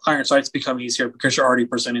sights, iron sights become easier because you're already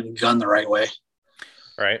presenting the gun the right way.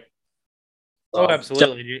 Right. So, Oh,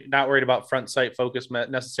 absolutely. You're not worried about front sight focus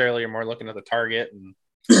necessarily. You're more looking at the target. And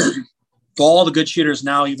all the good shooters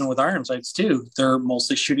now, even with iron sights too, they're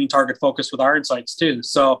mostly shooting target focus with iron sights too.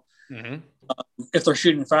 So if they're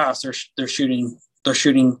shooting fast, they're shooting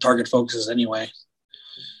target focuses anyway.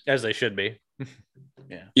 As they should be.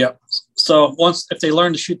 Yeah. Yep. So if they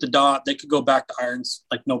learn to shoot the dot, they could go back to irons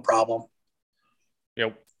like no problem.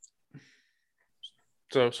 Yep.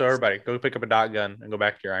 So everybody go pick up a dot gun and go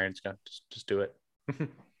back to your irons gun. Just do it.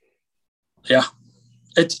 Yeah.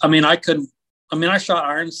 I shot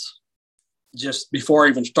irons just before I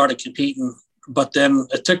even started competing, but then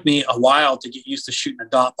it took me a while to get used to shooting a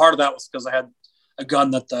dot. Part of that was because I had a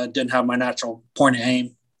gun that didn't have my natural point of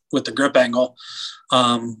aim with the grip angle.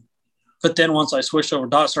 But then once I switched over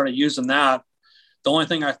dot, started using that. The only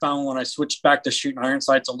thing I found when I switched back to shooting iron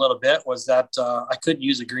sights a little bit was that I couldn't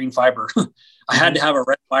use a green fiber. I had to have a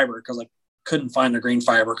red fiber because I couldn't find a green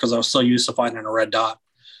fiber because I was so used to finding a red dot.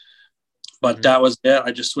 But that was it.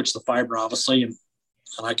 I just switched the fiber, obviously, and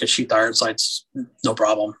I could shoot the iron sights no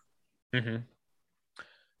problem. Mm-hmm.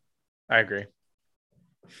 I agree.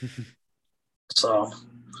 So,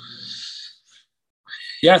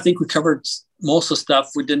 yeah, I think we covered most of the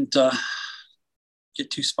stuff. We didn't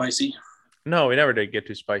get too spicy. No, we never did get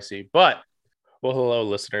too spicy. But, well, hello,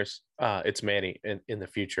 listeners. It's Manny in the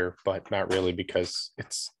future, but not really because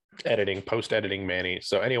it's post-editing Manny.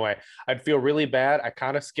 So anyway, I'd feel really bad. I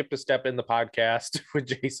kind of skipped a step in the podcast with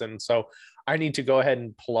Jason. So I need to go ahead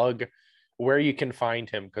and plug where you can find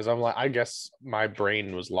him because I guess my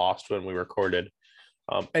brain was lost when we recorded.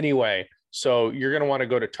 Anyway, so you're going to want to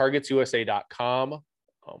go to targetsusa.com.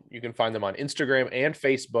 You can find them on Instagram and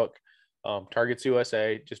Facebook. Targets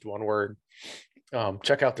USA, just one word.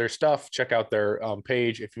 Check out their stuff. Check out their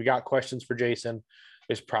page. If you got questions for Jason,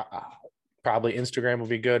 there's probably Instagram will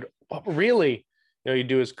be good. What really, you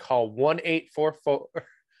do is call 1-844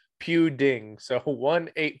 Pew Ding. So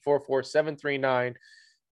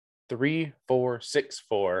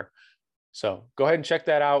 1-844-739-3464. So go ahead and check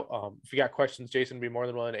that out. If you got questions, Jason will be more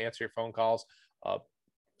than willing to answer your phone calls. I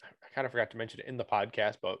kind of forgot to mention it in the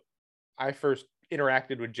podcast, but I first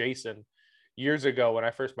interacted with Jason years ago when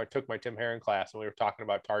I first took my Tim Herron class and we were talking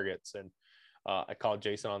about targets, and I called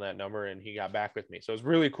Jason on that number and he got back with me. So it was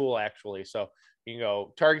really cool actually. So you can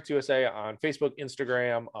go Targets USA on Facebook,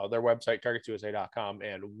 Instagram, their website, targetsusa.com,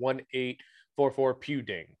 and 1-844 Pew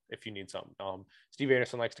Ding if you need something. Steve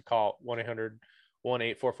Anderson likes to call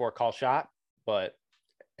 1-800-1844-CALL-SHOT, but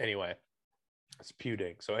anyway, it's Pew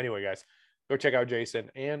Ding. So anyway, guys, go check out Jason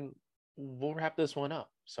and we'll wrap this one up.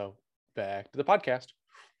 So back to the podcast.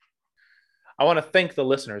 I want to thank the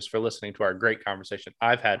listeners for listening to our great conversation.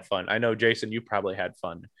 I've had fun. I know, Jason, you probably had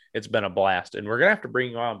fun. It's been a blast, and we're going to have to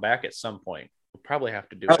bring you on back at some point. We'll probably have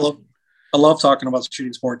to do it. I love talking about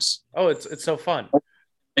shooting sports. Oh, it's so fun.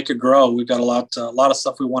 Make it grow. We've got a lot of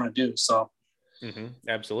stuff we want to do. So,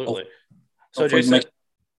 absolutely. So, Jason,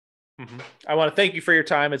 I want to thank you for your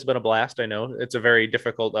time. It's been a blast. I know it's a very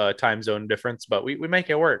difficult time zone difference, but we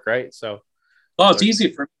make it work, right? So, it's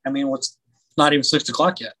easy for me. I mean, it's not even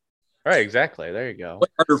 6:00 yet. All right, exactly. There you go. Way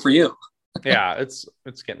harder for you. Yeah, it's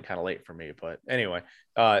getting kind of late for me, but anyway,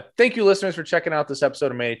 thank you, listeners, for checking out this episode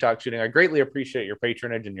of Manny Talk Shooting. I greatly appreciate your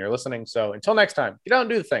patronage and your listening. So until next time, get out and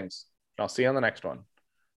do the things. I'll see you on the next one.